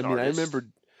 dad's I an mean, I artist. remember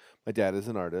my dad is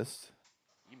an artist.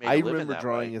 You made I a living remember that drawing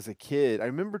way. as a kid. I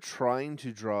remember trying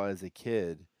to draw as a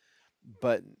kid,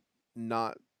 but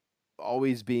not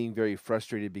always being very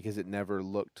frustrated because it never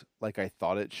looked like I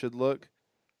thought it should look,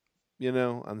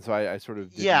 And so I sort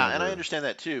of did Yeah, and I never. understand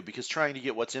that too because trying to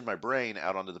get what's in my brain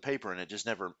out onto the paper and it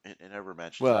never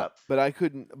matches Well, up. but I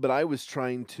couldn't. But I was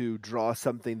trying to draw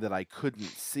something that I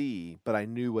couldn't see, but I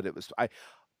knew what it was.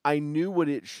 I knew what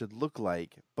it should look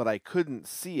like, but I couldn't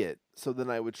see it. So then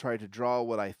I would try to draw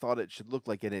what I thought it should look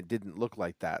like, and it didn't look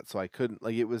like that. So I couldn't.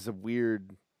 Like it was a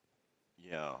weird.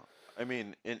 Yeah. I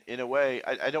mean, in a way,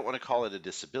 I don't want to call it a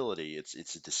disability.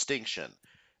 It's a distinction,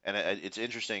 and it's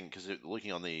interesting because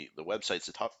looking on the websites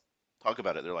that talk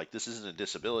about it, they're like, this isn't a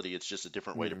disability. It's just a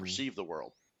different way to Mm-mm. perceive the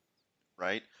world,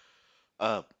 right?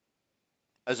 Uh,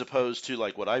 as opposed to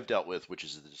like what I've dealt with, which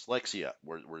is the dyslexia,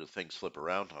 where things flip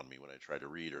around on me when I try to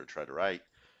read or try to write,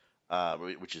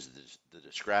 which is the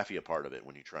dysgraphia part of it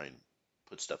when you try and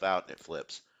put stuff out and it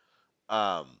flips.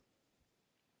 Um,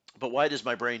 but why does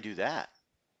my brain do that?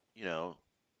 You know,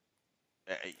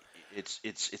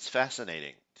 it's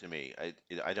fascinating to me.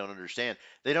 I don't understand.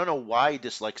 They don't know why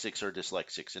dyslexics are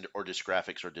dyslexics or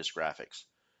dysgraphics are dysgraphics.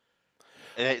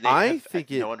 And they I have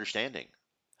think it. no understanding.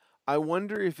 I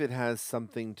wonder if it has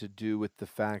something to do with the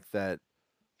fact that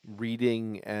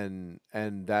reading and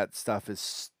that stuff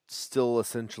is still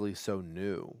essentially so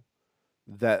new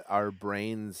that our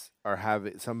brains are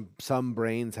having some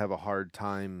brains have a hard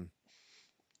time,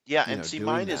 Yeah, and see, doing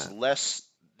mine is that. less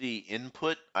the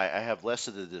input. I have less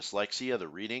of the dyslexia, the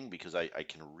reading, because I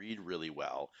can read really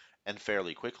well and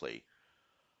fairly quickly.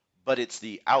 But it's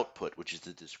the output, which is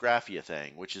the dysgraphia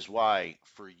thing, which is why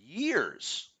for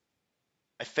years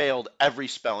I failed every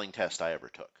spelling test I ever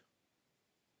took.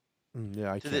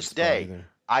 Yeah, I To can't this spell day, either.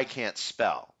 I can't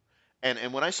spell.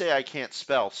 And when I say I can't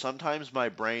spell, sometimes my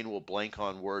brain will blank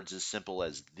on words as simple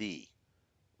as the,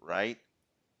 right?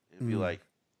 It'd be Mm. like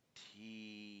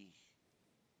T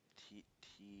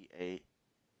T A,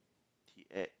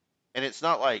 and it's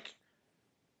not like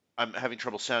I'm having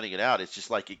trouble sounding it out. It's just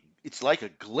like it's like a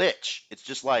glitch. It's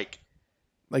just like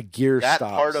Like gear that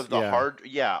part stops. of the Yeah. hard,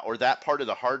 yeah, or that part of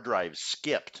the hard drive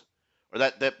skipped, or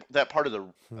that part of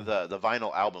the Hmm. the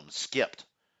vinyl album skipped,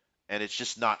 and it's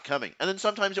just not coming. And then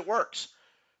sometimes it works.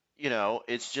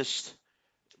 It's just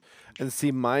And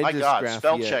see my my God,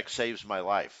 spell dysgraphia. check saves my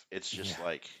life. It's Yeah. just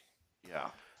like,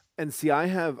 yeah, And see,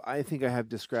 I think I have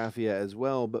dysgraphia as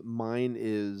well, but mine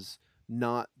is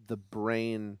not the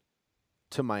brain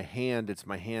to my hand, it's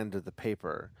my hand to the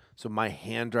paper. So my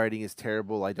handwriting is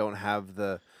terrible. I don't have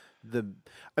the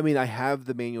I mean, I have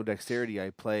the manual dexterity.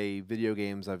 I play video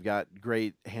games. I've got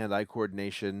great hand-eye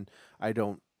coordination. I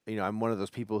don't, I'm one of those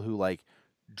people who like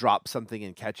drops something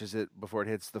and catches it before it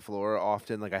hits the floor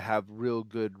often. Like I have real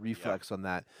good yep. reflex on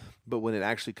that. But when it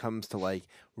actually comes to like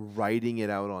writing it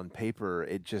out on paper,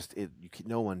 it just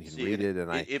no one can See, read and it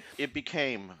and it, I it, it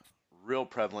became real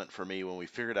prevalent for me when we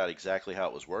figured out exactly how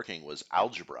it was working was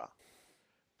algebra.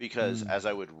 Because Mm. as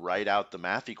I would write out the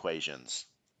math equations,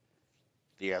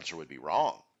 the answer would be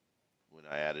wrong when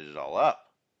I added it all up.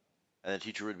 And the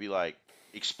teacher would be like,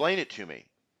 explain it to me.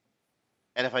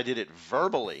 And if I did it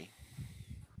verbally,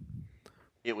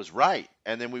 it was right.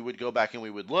 And then we would go back and we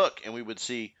would look and we would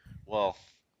see, well,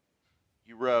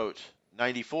 you wrote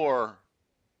 94,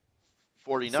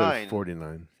 Instead of 49.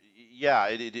 49. Yeah,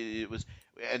 it was,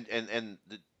 and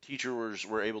the teachers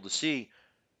were able to see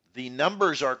the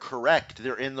numbers are correct.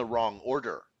 They're in the wrong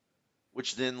order,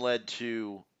 which then led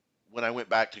to when I went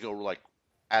back to go like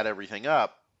add everything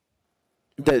up,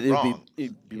 it would That be wrong.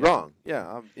 it'd be Yeah. wrong.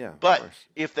 Yeah, yeah, of But course.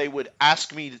 if they would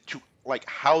ask me to like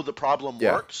how the problem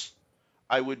Yeah. works,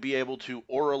 I would be able to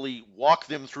orally walk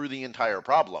them through the entire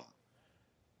problem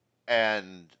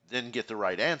and then get the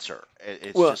right answer.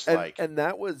 It's Well, just like, and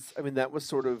that was, I mean, that was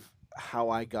sort of how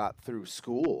I got through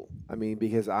school. I mean,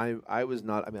 because I was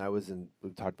not, I mean, I was in,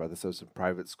 we've talked about this, I was in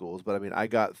private schools, but I mean, I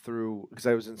got through because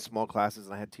I was in small classes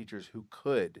and I had teachers who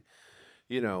could,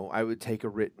 I would take a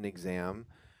written exam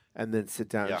and then sit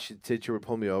down and yeah. she, teacher would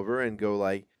pull me over and go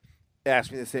like,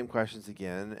 ask me the same questions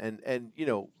again. And,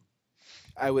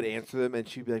 I would answer them and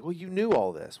she'd be like, well, you knew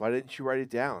all this. Why didn't you write it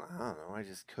down? I don't know. I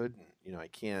just couldn't, I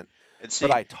can't, And but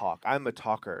see, I talk. I'm a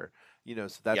talker, so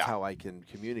that's yeah. how I can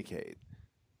communicate.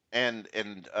 And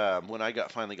when I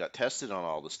finally got tested on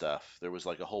all the stuff, there was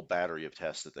like a whole battery of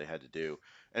tests that they had to do,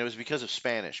 and it was because of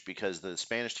Spanish, because the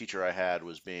Spanish teacher I had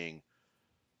was being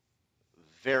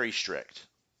very strict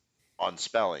on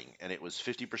spelling, and it was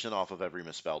 50% off of every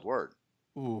misspelled word.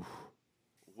 Ooh.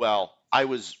 Well, I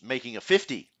was making a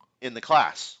 50 in the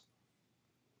class.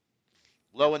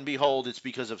 Lo and behold, it's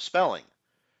because of spelling.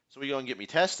 So we go and get me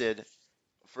tested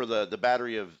for the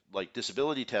battery of like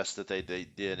disability tests that they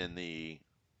did in the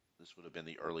this would have been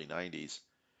the early 90s,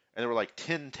 and there were like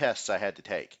 10 tests I had to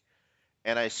take,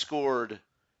 and I scored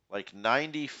like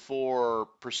 94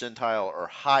 percentile or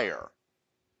higher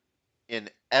in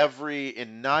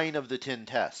 9 of the 10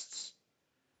 tests.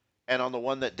 And on the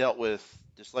one that dealt with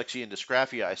dyslexia and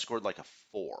dysgraphia, I scored like a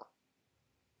 4.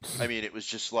 I mean, it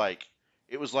was like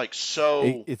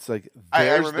so. It's like, I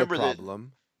there's the remember that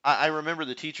problem. I remember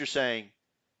the teacher saying,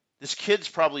 "This kid's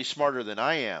probably smarter than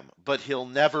I am, but he'll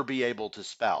never be able to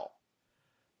spell."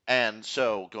 And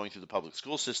so, going through the public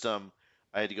school system,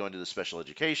 I had to go into the special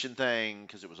education thing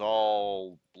because it was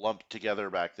all lumped together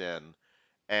back then.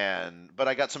 And but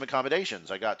I got some accommodations.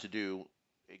 I got to do,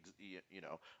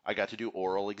 I got to do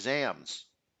oral exams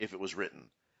if it was written.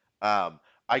 Um,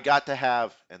 I got to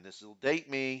have, and this will date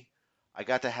me, I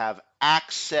got to have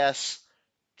access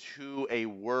to a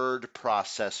word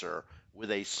processor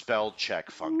with a spell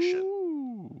check function.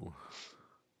 Ooh.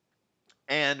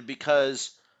 And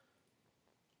because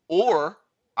or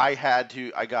I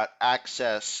got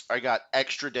access, I got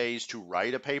extra days to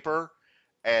write a paper,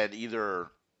 and either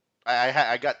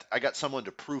I got someone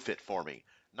to proof it for me,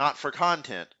 not for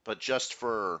content, but just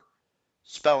for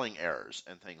spelling errors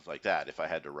and things like that if I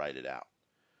had to write it out.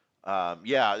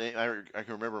 Yeah, I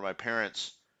can remember my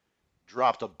parents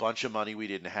dropped a bunch of money we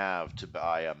didn't have to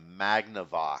buy a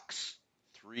Magnavox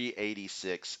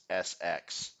 386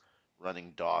 SX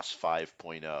running DOS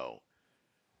 5.0,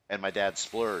 and my dad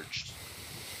splurged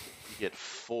to get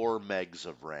 4 megs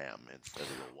of RAM instead of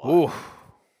the one. Ooh.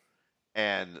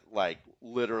 And like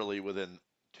literally within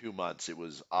 2 months, it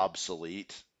was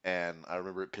obsolete. And I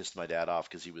remember it pissed my dad off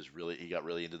because he got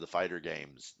really into the fighter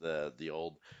games, the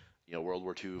old, World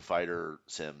War II fighter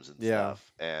sims and Yeah.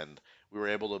 stuff. And we were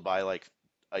able to buy like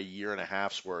a year and a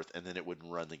half's worth, and then it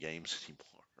wouldn't run the games anymore.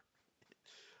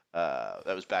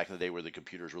 That was back in the day where the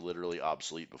computers were literally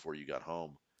obsolete before you got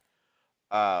home.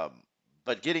 Um,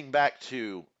 but getting back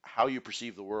to how you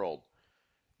perceive the world,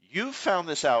 you found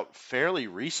this out fairly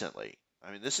recently.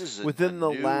 I mean, this is a Within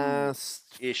the last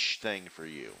new-ish thing for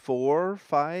you. 4 or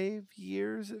 5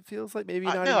 years, it feels like, maybe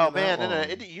not No, even that man,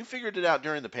 no. long. You figured it out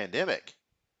during the pandemic.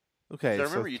 Because I Okay, so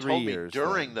remember you three told me years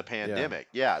during then. the Yeah. pandemic.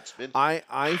 Yeah, it's been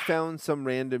I found some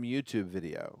random YouTube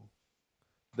video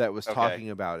that was okay. talking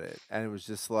about it, and it was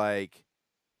just like,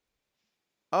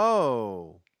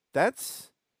 oh,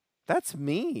 that's that's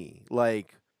me.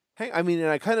 Like, hey, I mean, and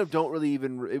I kind of don't really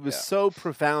even. It was Yeah. so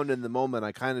profound in the moment.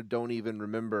 I kind of don't even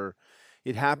remember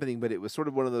it happening, but it was sort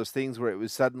of one of those things where it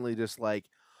was suddenly just like,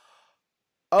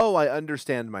 oh, I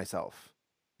understand myself.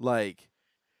 Like,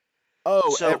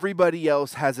 oh, So, everybody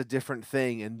else has a different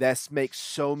thing, and this makes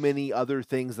so many other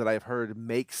things that I've heard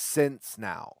make sense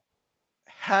now.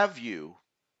 have you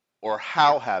or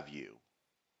how have you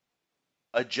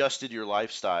adjusted your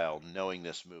lifestyle knowing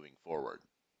this moving forward?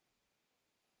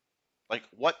 Like,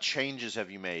 what changes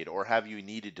have you made, or have you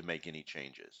needed to make any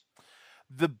changes?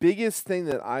 The biggest thing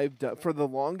that I've done for the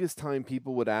longest time,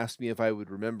 people would ask me if I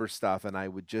would remember stuff, and I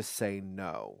would just say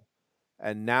no.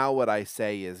 And now what I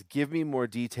say is, give me more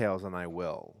details and I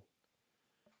will.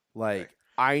 Okay. Like,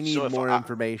 I So need more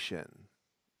information.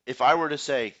 if I were to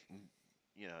say,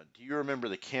 do you remember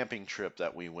the camping trip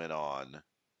that we went on?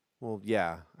 Well,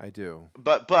 yeah, I do.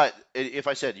 But if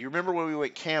I said, you remember when we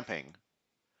went camping?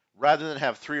 Rather than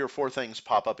have three or four things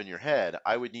pop up in your head,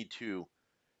 I would need to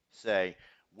say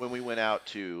when we went out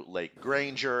to Lake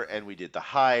Granger and we did the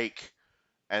hike,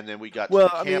 and then we got to Well,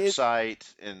 the I mean,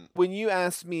 campsite, and when you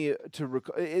ask me to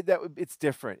it's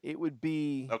different. It would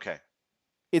be okay,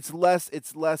 it's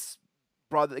less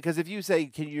broad because if you say,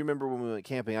 "Can you remember when we went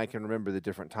camping?" I can remember the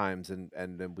different times, and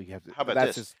then we have to. how about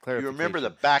That's this? just Do you remember the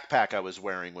clarification. backpack I was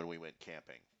wearing when we went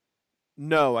camping?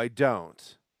 No, I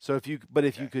don't. So if you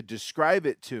Okay. could describe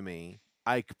it to me,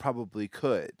 probably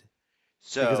could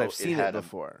because I've So seen it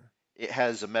before. it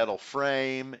has a metal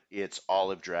frame, it's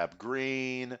olive drab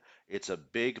green, it's a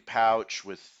big pouch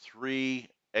with three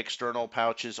external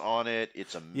pouches on it,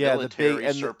 it's a Yeah, the big military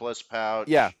and the surplus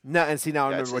yeah. pouch. Now and see now I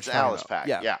Yeah, remember what it's you're talking Alice about.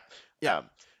 pack. Yeah, Yeah. yeah, Um,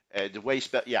 the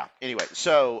waist belt. Yeah. Anyway,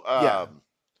 so yeah.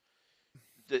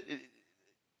 the,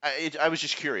 I was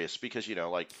just curious because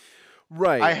like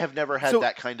I Right. have never had So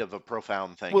that kind of a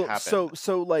profound thing well, happen.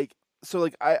 so like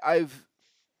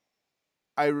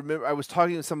I remember I was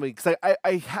talking to somebody because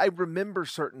I remember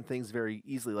certain things very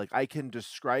easily. Like I can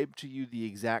describe to you the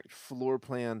exact floor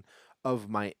plan of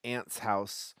my aunt's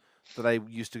house that I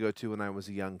used to go to when I was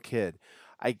a young kid.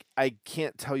 I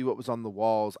can't tell you what was on the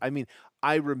walls. I mean,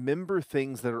 I remember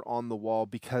things that are on the wall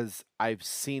because I've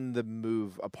seen them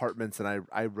move apartments and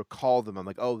I recall them. I'm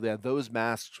like, oh yeah, those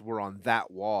masks were on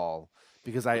that wall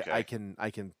because Okay.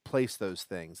 I can place those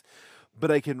things.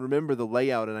 But I can remember the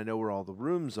layout and I know where all the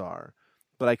rooms are,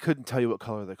 but I couldn't tell you what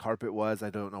color the carpet was. I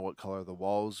don't know what color the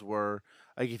walls were.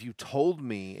 Like if you told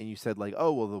me and you said like,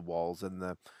 "Oh, well the walls in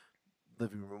the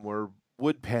living room were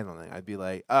wood paneling." I'd be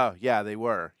like, "Oh, yeah, they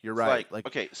were. You're It's right." like, Like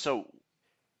okay, so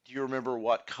do you remember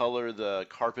what color the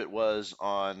carpet was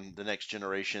on the Next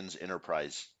Generation's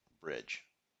Enterprise bridge?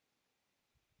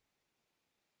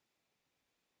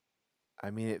 I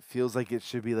mean, it feels like it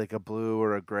should be like a blue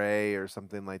or a gray or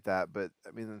something like that, but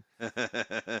I mean,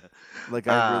 like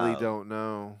I really um, don't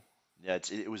know. yeah,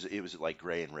 it was like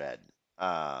gray and red.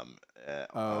 Um,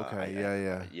 Oh, okay. Yeah,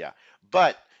 yeah. yeah,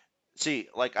 but see,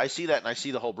 like I see that and I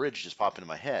see the whole bridge just pop into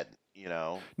my head, you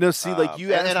know. No, see, like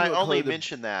you And asked me I what color only the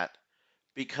mention that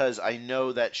because I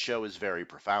know that show is very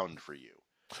profound for you.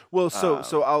 well,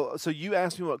 Um, so you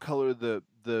asked me what color the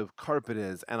carpet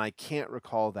is, and I can't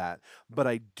recall that, but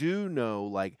I do know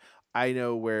like I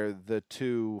know where the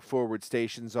two forward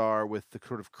stations are with the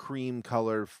sort of cream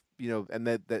color, and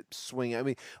that swing. I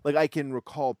mean, like I can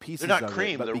recall they're pieces not of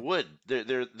it, cream, but they're wood.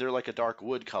 They're like a dark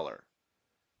wood color.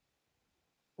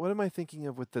 what am I thinking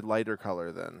of with the lighter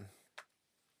color then?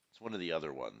 It's one of the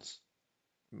other ones.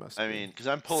 Must I be. mean, because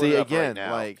I'm pulling See it up right again,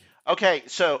 now. like Okay,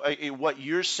 so what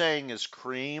you're saying is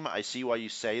cream. I see why you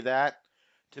say that.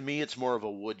 To me, it's more of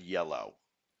a wood yellow.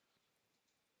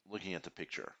 Looking at the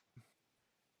picture,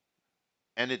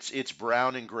 and it's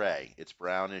brown and gray. It's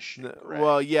brownish and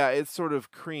well, gray, yeah, it's sort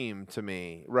of cream to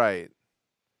me, right?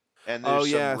 and Oh there's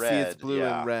some yeah, see, it's red. blue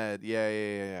and Yeah, red. Yeah,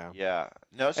 yeah, yeah, yeah. yeah.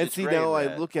 No, And it's see, gray now and I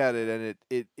red. look at it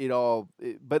and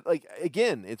but like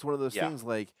again, it's one of those Yeah. things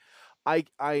like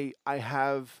I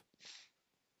have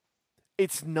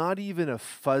it's not even a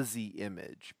fuzzy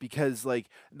image because like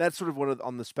that's sort of one of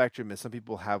on the spectrum is some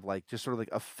people have like just sort of like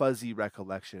a fuzzy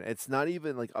recollection. It's not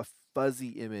even like a fuzzy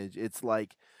image. It's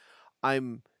like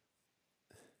I'm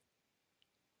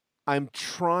I'm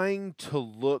trying to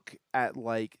look at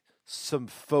like some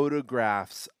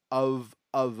photographs of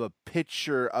a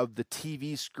picture of the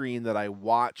TV screen that I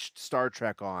watched Star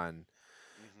Trek on,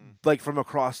 Hmm. like from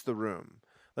across the room.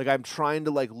 Like I'm trying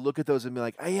to like look at those and be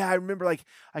like, oh, yeah, I remember. Like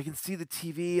I can see the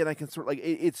TV and I can sort of like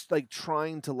it's like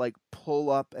trying to like pull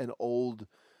up an old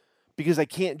because I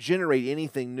can't generate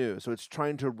anything new. So it's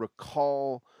trying to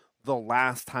recall the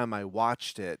last time I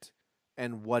watched it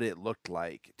and what it looked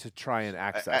like to try and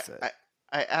I, I access it. I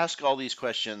I ask all these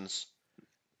questions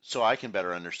so I can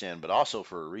better understand, but also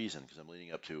for a reason, because I'm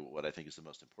leading up to what I think is the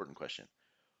most important question.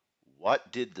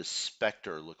 What did the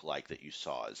specter look like that you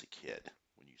saw as a kid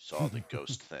when you saw the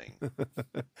ghost thing?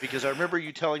 Because I remember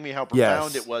you telling me how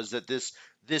profound it Yes. was that this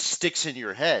sticks in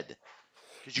your head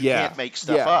because you Yeah. can't make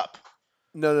stuff Yeah. up.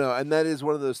 No, no, and that is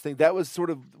one of those things. That was sort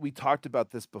of we talked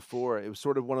about this before. It was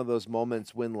sort of one of those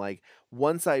moments when like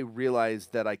once I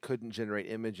realized that I couldn't generate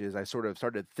images, I sort of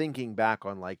started thinking back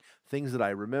on like things that I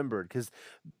remembered cuz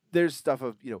there's stuff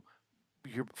of,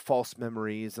 your false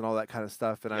memories and all that kind of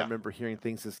stuff. And I Yeah. remember hearing Yeah.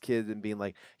 things as kids and being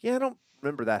like, yeah, I don't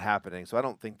remember that happening. So I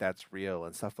don't think that's real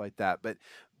and stuff like that. But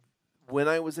when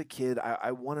I was a kid,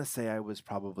 I want to say I was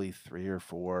probably 3 or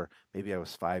 4, maybe I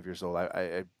was 5 years old.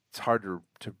 It's hard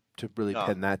to really Young.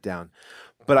 pin that down.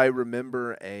 But I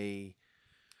remember a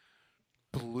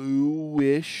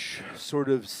bluish, sort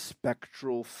of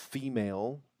spectral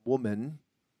female woman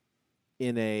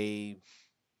in a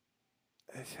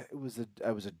it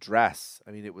was a dress.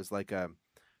 I mean, it was like a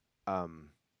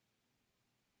um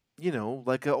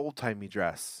like a old timey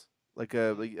dress, like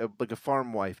a, Hmm. like a like a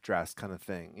farm wife dress kind of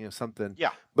thing. Something,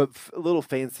 Yeah. but a little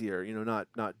fancier.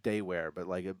 Not day wear, but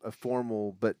like a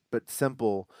formal, but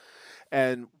simple.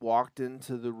 And walked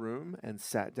into the room and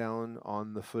sat down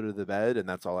on the foot of the bed, and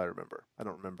that's all I remember. I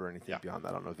don't remember anything Yeah. beyond that.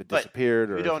 I don't know if it But disappeared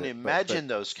you or if don't it, but imagine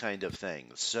those kind of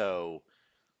things. So,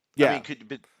 I mean,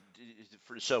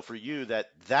 yeah, for you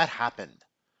that happened.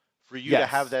 For you to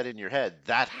have yes. that in your head,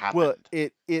 that Well, happened.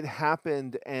 it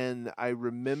happened, and I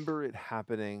remember it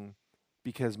happening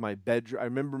because I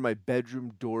remember my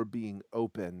bedroom door being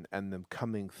open and them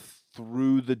coming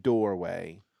through the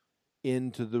doorway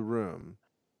into the room,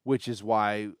 which is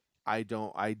why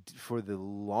for the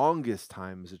longest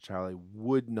time as a child, I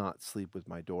would not sleep with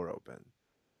my door open.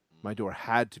 My door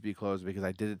had to be closed because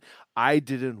I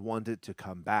didn't want it to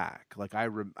come back. Like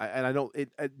and I don't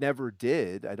it never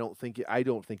did. I don't think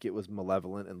it was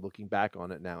malevolent, and looking back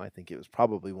on it now, I think it was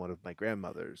probably one of my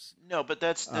grandmother's. No, but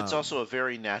that's Um also a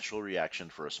very natural reaction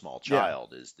for a small yeah,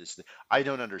 child. Is this? I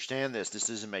don't understand this. This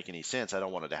doesn't make any sense. I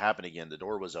don't want it to happen again. The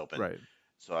door was open, right.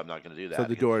 so I'm not going to do So that.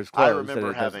 the Because door is I closed and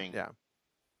remember it doesn't, having yeah.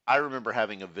 I remember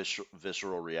having a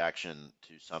visceral reaction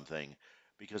to something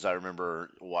because I remember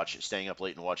staying up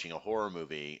late and watching a horror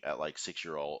movie at like 6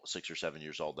 or 7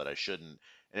 years old that I shouldn't,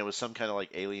 and it was some kind of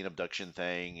like alien abduction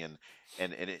thing, and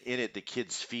in it the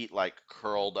kid's feet like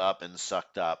curled up and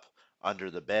sucked up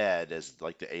under the bed as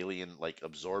like the alien like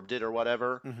absorbed it or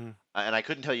whatever, Mhm. and I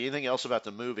couldn't tell you anything else about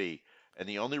the movie, and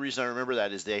the only reason I remember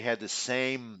that is they had the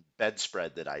same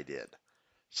bedspread that I did,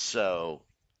 so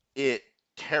it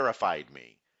terrified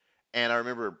me. And I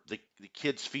remember the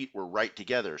kid's feet were right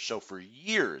together. So for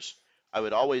years, I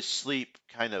would always sleep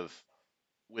kind of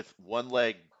with one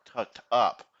leg tucked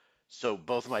up, so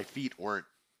both my feet weren't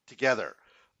together.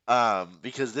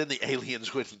 Because then the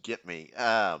aliens wouldn't get me.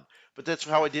 But that's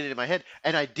how I did it in my head,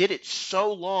 and I did it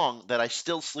so long that I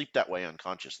still sleep that way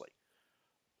unconsciously.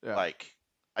 Yeah. Like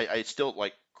I still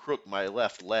like crook my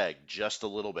left leg just a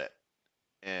little bit,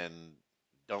 and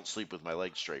don't sleep with my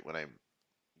leg straight when I'm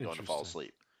going to fall Interesting.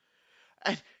 asleep.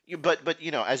 And, but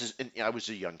I was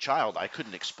a young child, I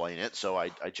couldn't explain it, so I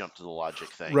jumped to the logic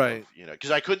thing of Right.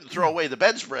 because I couldn't throw away the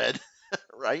bedspread,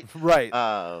 right? Right.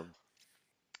 Um,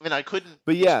 and I couldn't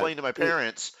But yeah, explain to my it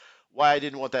parents why I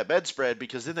didn't want that bedspread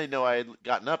because then they know I had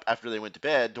gotten up after they went to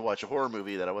bed to watch a horror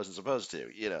movie that I wasn't supposed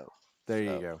to. there you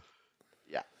So go.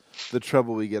 yeah, The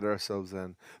trouble we get ourselves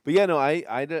in. But yeah, no,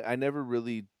 I never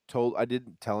really I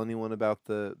didn't tell anyone about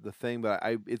the thing, but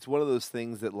it's one of those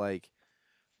things that like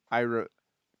I re,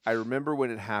 I remember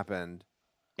when it happened,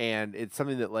 and it's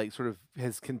something that like sort of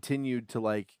has continued to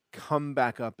like come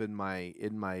back up in my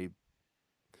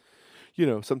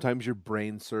sometimes your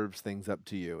brain serves things up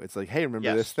to you. It's like, "Hey,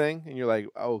 remember this yes, thing?" And you're like,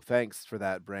 "Oh, thanks for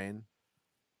that, brain."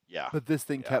 yeah, But this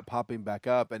thing yeah. kept popping back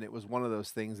up, and it was one of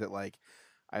those things that like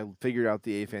I figured out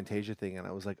the Aphantasia thing, and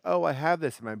I was like, "Oh, I have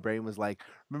this." And my brain was like,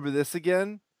 "Remember this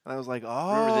again?" And I was like,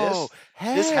 Remember "Oh, this?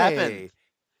 This happened. hey,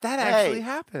 that actually Hey, oh,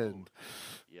 happened."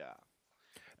 yeah,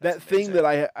 that's That thing amazing. that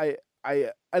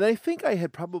and I think I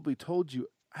had probably told you.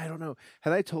 I don't know.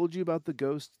 Had I told you about the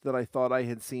ghost that I thought I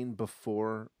had seen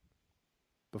before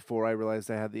I realized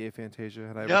I had the aphantasia?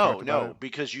 Had I ever No, talked about no, it?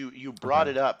 because you brought Okay.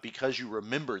 it up because you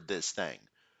remembered this thing,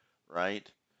 right?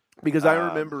 Because Um, I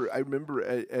remember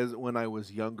as when I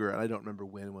was younger, and I don't remember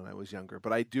when I was younger,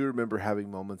 but I do remember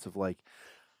having moments of like,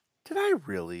 did I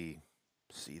really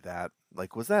see that?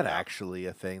 Like, was that yeah, actually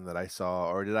a thing that I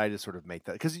saw, or did I just sort of make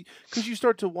that? Because you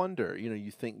start to wonder,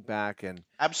 you think back, and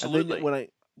then absolutely.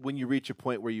 when you reach a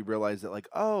point where you realize that, like,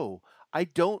 oh, I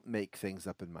don't make things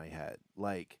up in my head.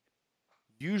 Like,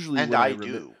 usually And I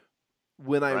do,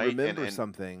 when I right? remember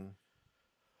something,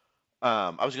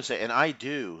 I was gonna say, and I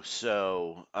do.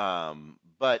 So,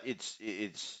 but it's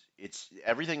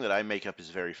everything that I make up is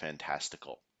very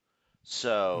fantastical.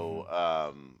 mhm.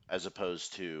 So, as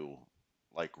opposed to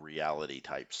like reality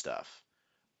type stuff.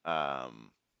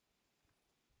 Um,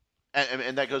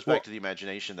 and that goes back Well, to the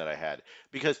imagination that I had.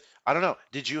 Because I don't know,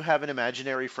 did you have an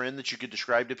imaginary friend that you could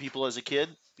describe to people as a kid?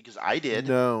 Because I did.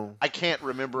 no, I can't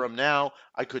remember them now.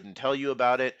 I couldn't tell you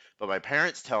about it, but my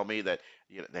parents tell me that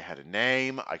they had a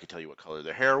name. I could tell you what color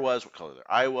their hair was, what color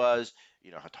their eye was,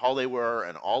 how tall they were,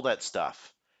 and all that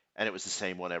stuff. And it was the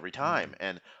same one every time. Mm.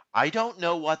 And I don't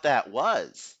know what that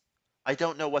was. I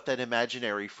don't know what that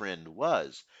imaginary friend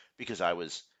was because I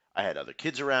had other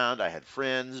kids around, I had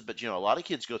friends, but a lot of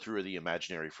kids go through the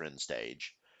imaginary friend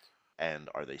stage. And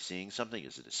are they seeing something?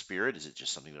 Is it a spirit? Is it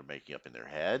just something they're making up in their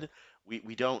head?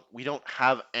 We don't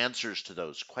have answers to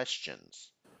those questions.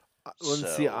 Well, and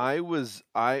see, So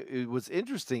it was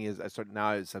interesting is I start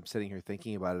now as I'm sitting here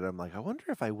thinking about it, I'm like, I wonder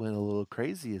if I went a little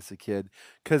crazy as a kid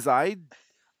because I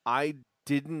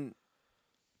didn't,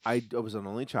 I was an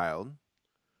only child,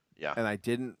 yeah. and I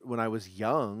didn't when I was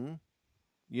young,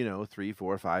 3,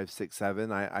 4, 5, 6,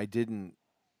 7. I didn't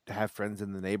have friends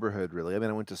in the neighborhood really. I mean,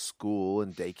 I went to school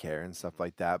and daycare and stuff Mhm.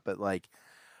 like that, but like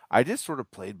I just sort of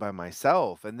played by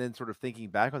myself, and then sort of thinking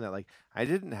back on that, like, I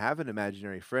didn't have an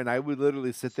imaginary friend. I would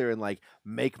literally sit there and, like,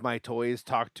 make my toys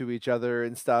talk to each other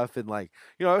and stuff, and, like,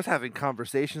 I was having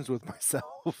conversations with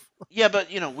myself. Yeah, but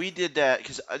we did that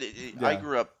because I Yeah.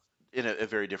 grew up in a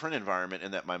very different environment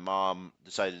in that my mom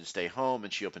decided to stay home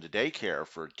and she opened a daycare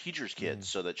for teachers' kids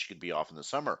Mhm. so that she could be off in the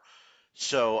summer.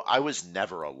 So I was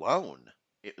never alone.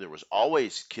 There was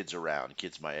always kids around,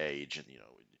 kids my age, and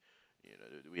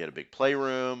we had a big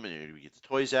playroom and we get the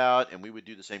toys out and we would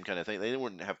do the same kind of thing. They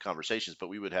wouldn't have conversations, but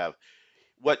we would have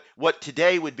what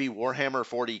today would be Warhammer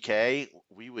 40K,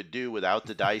 we would do without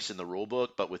the dice in the rule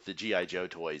book, but with the GI Joe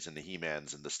toys and the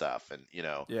He-Mans and the stuff, and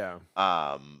Yeah.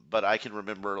 but I can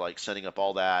remember like setting up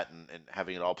all that and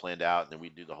having it all planned out, and then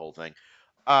we'd do the whole thing.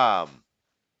 Um,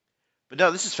 but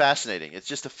no, this is fascinating. It's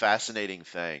just a fascinating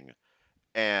thing,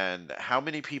 and how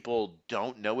many people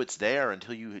don't know it's there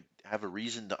until you have a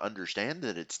reason to understand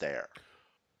that it's there.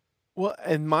 Well,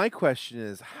 and my question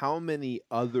is, how many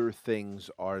other things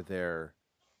are there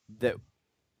that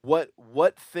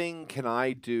what thing can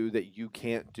I do that you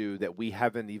can't do that we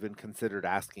haven't even considered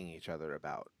asking each other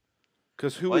about?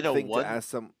 Because who Well, would think to ask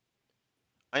some.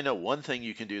 I know one thing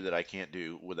you can do that I can't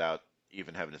do without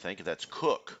even having to think, and that's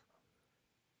cook.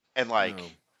 And like No.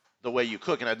 the way you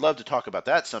cook. And I'd love to talk about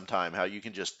that sometime, how you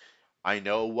can just, I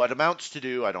know what amounts to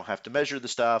do. I don't have to measure the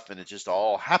stuff, and it just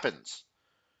all happens.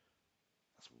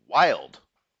 It's wild,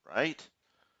 right?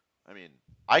 I mean,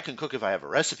 I can cook if I have a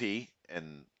recipe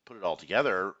and put it all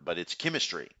together, but it's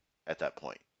chemistry at that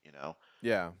point.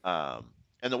 Yeah. Um,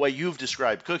 and the way you've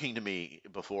described cooking to me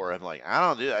before, I'm like, I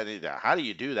don't do that. How do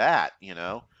you do that?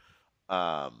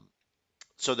 Um,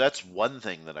 so that's one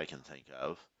thing that I can think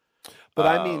of. But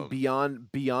I mean Um,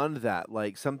 beyond that,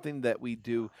 like something that we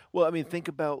do well, I mean, think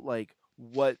about like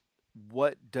what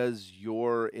does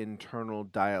your internal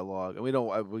dialogue, and we don't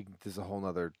this is a whole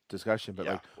nother discussion, but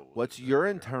yeah, like we'll leave what's that your later.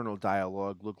 internal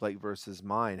dialogue look like versus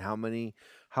mine? How many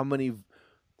how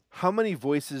many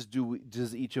voices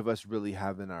does each of us really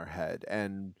have in our head?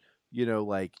 And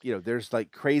like there's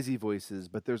like crazy voices,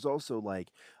 but there's also like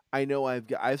I know I've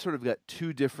sort of got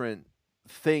two different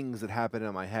things that happen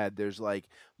in my head. There's like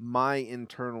my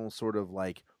internal sort of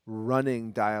like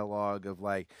running dialogue of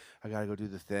like I gotta go do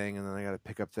the thing, and then I gotta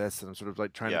pick up this, and I'm sort of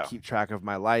like trying to Yeah, keep track of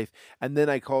my life. And then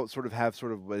I call it sort of have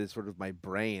sort of what is sort of my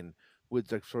brain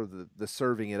with like sort of the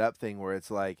serving it up thing where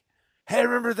it's like, "Hey,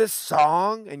 remember this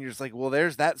song?" And you're just like, "Well,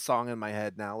 there's that song in my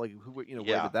head now. Like, where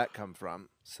yeah. did that come from?"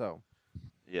 So,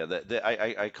 Yeah,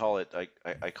 I call it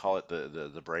I call it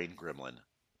the brain gremlin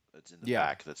that's in the yeah,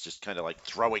 back that's just kind of like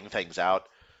throwing things out,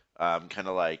 kind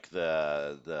of like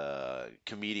the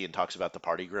comedian talks about the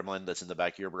party gremlin that's in the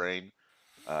back of your brain.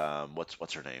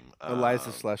 What's her name?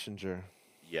 Eliza Schlesinger.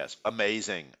 Yes,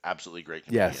 amazing, absolutely great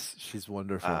comedian. Yes, she's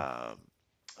wonderful. Um,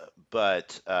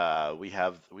 but we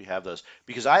have those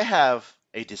because I have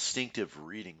a distinctive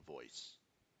reading voice.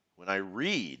 When I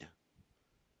read,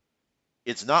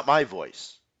 it's not my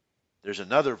voice. There's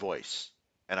another voice,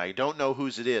 and I don't know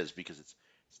whose it is because it's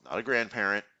not a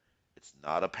grandparent, it's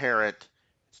not a parent,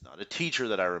 it's not a teacher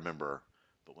that I remember.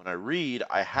 But when I read,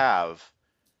 I'm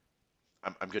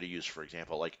going to use, for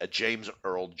example, like a James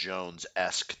Earl Jones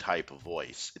esque type of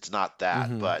voice. It's not that,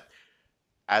 Mhm. but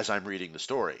as I'm reading the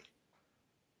story,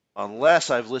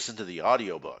 unless I've listened to the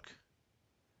audiobook,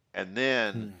 and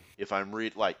then Hmm. if I'm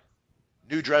read like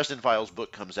new Dresden Files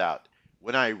book comes out,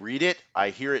 when I read it,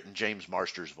 I hear it in James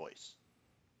Marsters' voice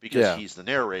because Yeah. he's the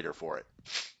narrator for it.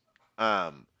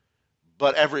 Um,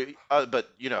 but I read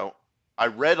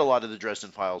a lot of the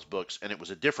Dresden Files books, and it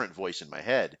was a different voice in my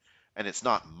head, and it's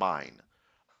not mine.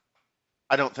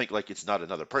 I don't think like it's not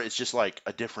another person. It's just like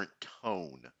a different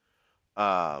tone.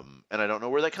 And I don't know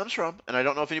where that comes from, and I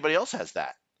don't know if anybody else has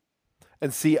that.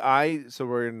 And see,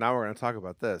 we're going to talk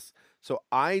about this. So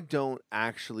I don't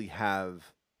actually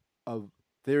have a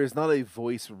There is not a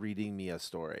voice reading me a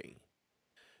story.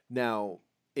 Now,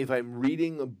 if I'm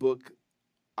reading a book,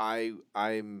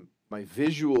 I'm my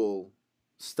visual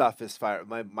stuff is fire.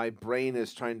 My brain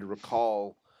is trying to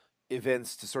recall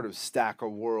events to sort of stack a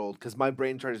world because my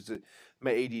brain tries to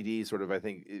my ADD sort of I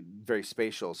think very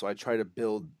spatial. So I try to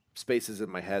build spaces in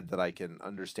my head that I can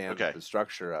understand Okay. the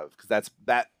structure of because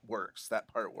that works. That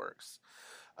part works.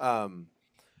 Um,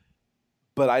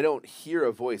 but I don't hear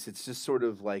a voice. It's just sort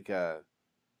of like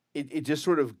it just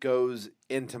sort of goes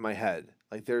into my head.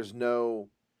 Like there's no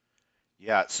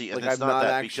Yeah, see, and like it's I'm not not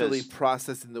that actually because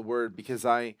processing the word because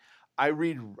I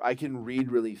can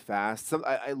read really fast.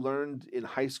 I learned in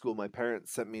high school. My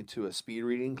parents sent me to a speed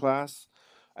reading class.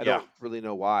 I yeah. don't really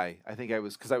know why. I think I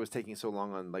was because I was taking so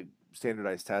long on like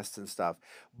standardized tests and stuff.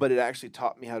 But it actually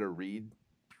taught me how to read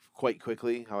quite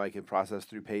quickly, how I can process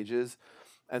through pages.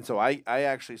 And so I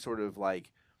actually sort of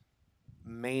like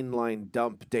mainline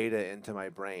dump data into my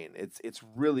brain. It's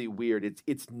really weird.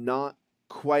 It's not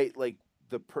quite like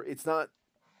it's not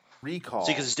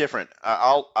See, because recall. it's different.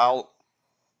 I'll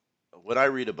when I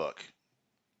read a book,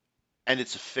 and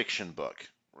it's a fiction book,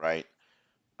 right?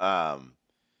 Um,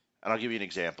 and I'll give you an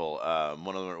example.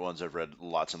 One of the ones I've read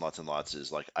lots and lots and lots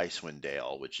is like Icewind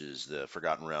Dale, which is the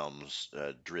Forgotten Realms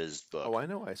Drizzt Oh, book. I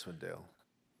know Icewind Dale.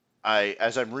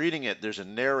 As I'm reading it, there's a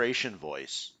narration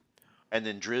voice, and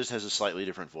then Drizzt has a slightly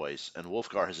different voice, and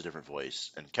Wolfgar has a different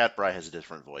voice, and Catbrai has a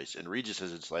different voice, and Regis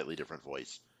has a slightly different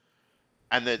voice,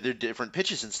 and they're different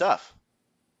pitches and stuff.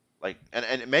 Like,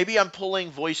 and maybe I'm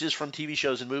pulling voices from TV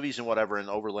shows and movies and whatever and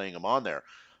overlaying them on there,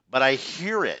 but I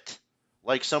hear it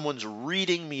like someone's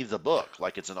reading me the book,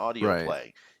 like it's an audio Right.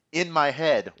 play in my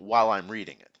head while I'm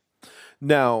reading it.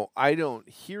 Now, I don't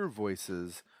hear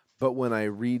voices, but when I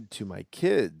read to my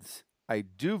kids, I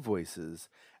do voices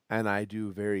and I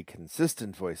do very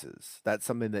consistent voices. That's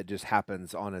something that just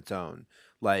happens on its own.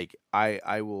 Like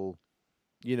I will,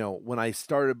 when I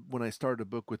start a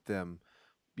book with them,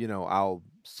 I'll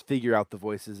figure out the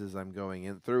voices as I'm going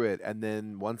in through it and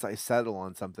then once I settle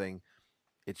on something,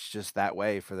 it's just that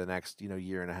way for the next,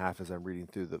 year and a half as I'm reading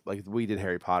through the like we did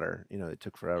Harry Potter, it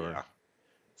took forever. Yeah.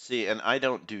 See, and I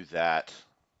don't do that,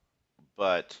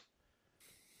 but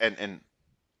and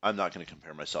I'm not going to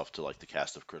compare myself to like the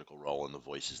cast of Critical Role and the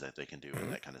voices that they can do and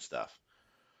Mhm. that kind of stuff.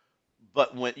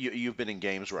 But when you've been in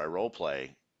games where I role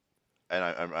play, and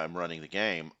I'm running the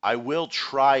game, I will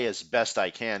try as best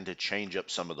I can to change up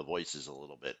some of the voices a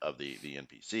little bit of the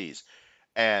NPCs.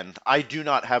 And I do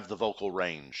not have the vocal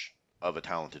range of a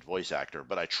talented voice actor,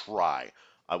 but I try.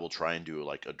 I will try and do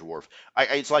like a dwarf.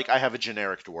 It's like I have a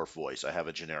generic dwarf voice, I have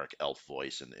a generic elf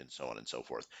voice, and so on and so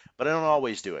forth. But I don't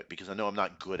always do it because I know I'm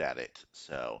not good at it.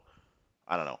 So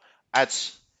I don't know.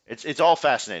 That's it's all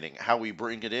fascinating how we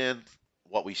bring it in,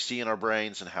 what we see in our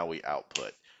brains, and how we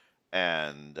output.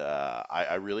 And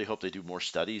I really hope they do more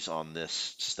studies on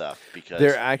this stuff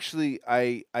There because, actually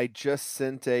I just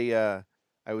sent I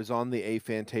was on the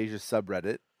Aphantasia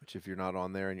subreddit, which if you're not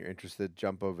on there and you're interested,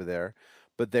 jump over there.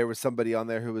 But there was somebody on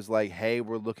there who was like, "Hey,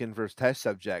 we're looking for test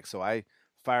subjects." So I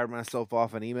fired myself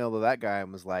off an email to that guy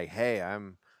and was like, "Hey,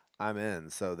 I'm in."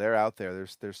 So they're out there.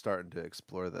 They're starting to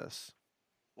explore this.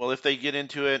 well, if they get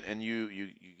into it and you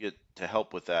get to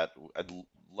help with that,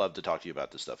 love to talk to you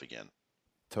about this stuff again.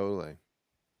 Totally.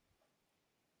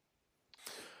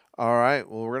 All right.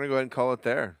 Well, we're gonna go ahead and call it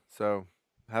there. So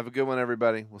have a good one,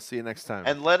 everybody. We'll see you next time.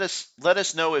 And let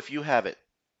us know if you have it.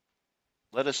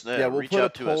 Let us Yeah, know. we'll Reach put a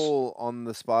out to us. poll on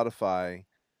the Spotify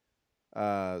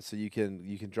so you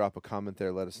can drop a comment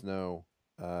there. Let us know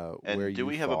where And do you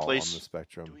we have a fall on the place?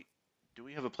 Do spectrum. we do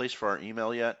we have a place for our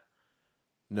email yet?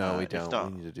 No, we If don't. We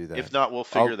not, need to do if that. not, we'll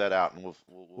figure I'll that out and we'll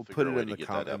we'll figure put a it way in to the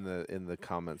get that up. in the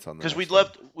comments on the Because next one.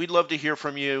 we'd love to hear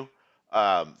from you.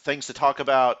 Things to talk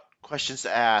about, questions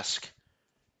to ask.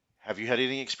 Have you had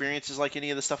any experiences like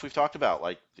any of the stuff we've talked about,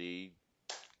 like the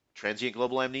transient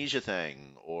global amnesia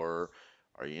thing, or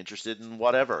are you interested in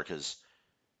whatever? Because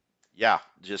yeah,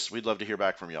 just we'd love to hear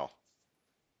back from y'all.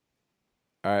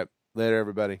 All right, later,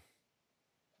 everybody.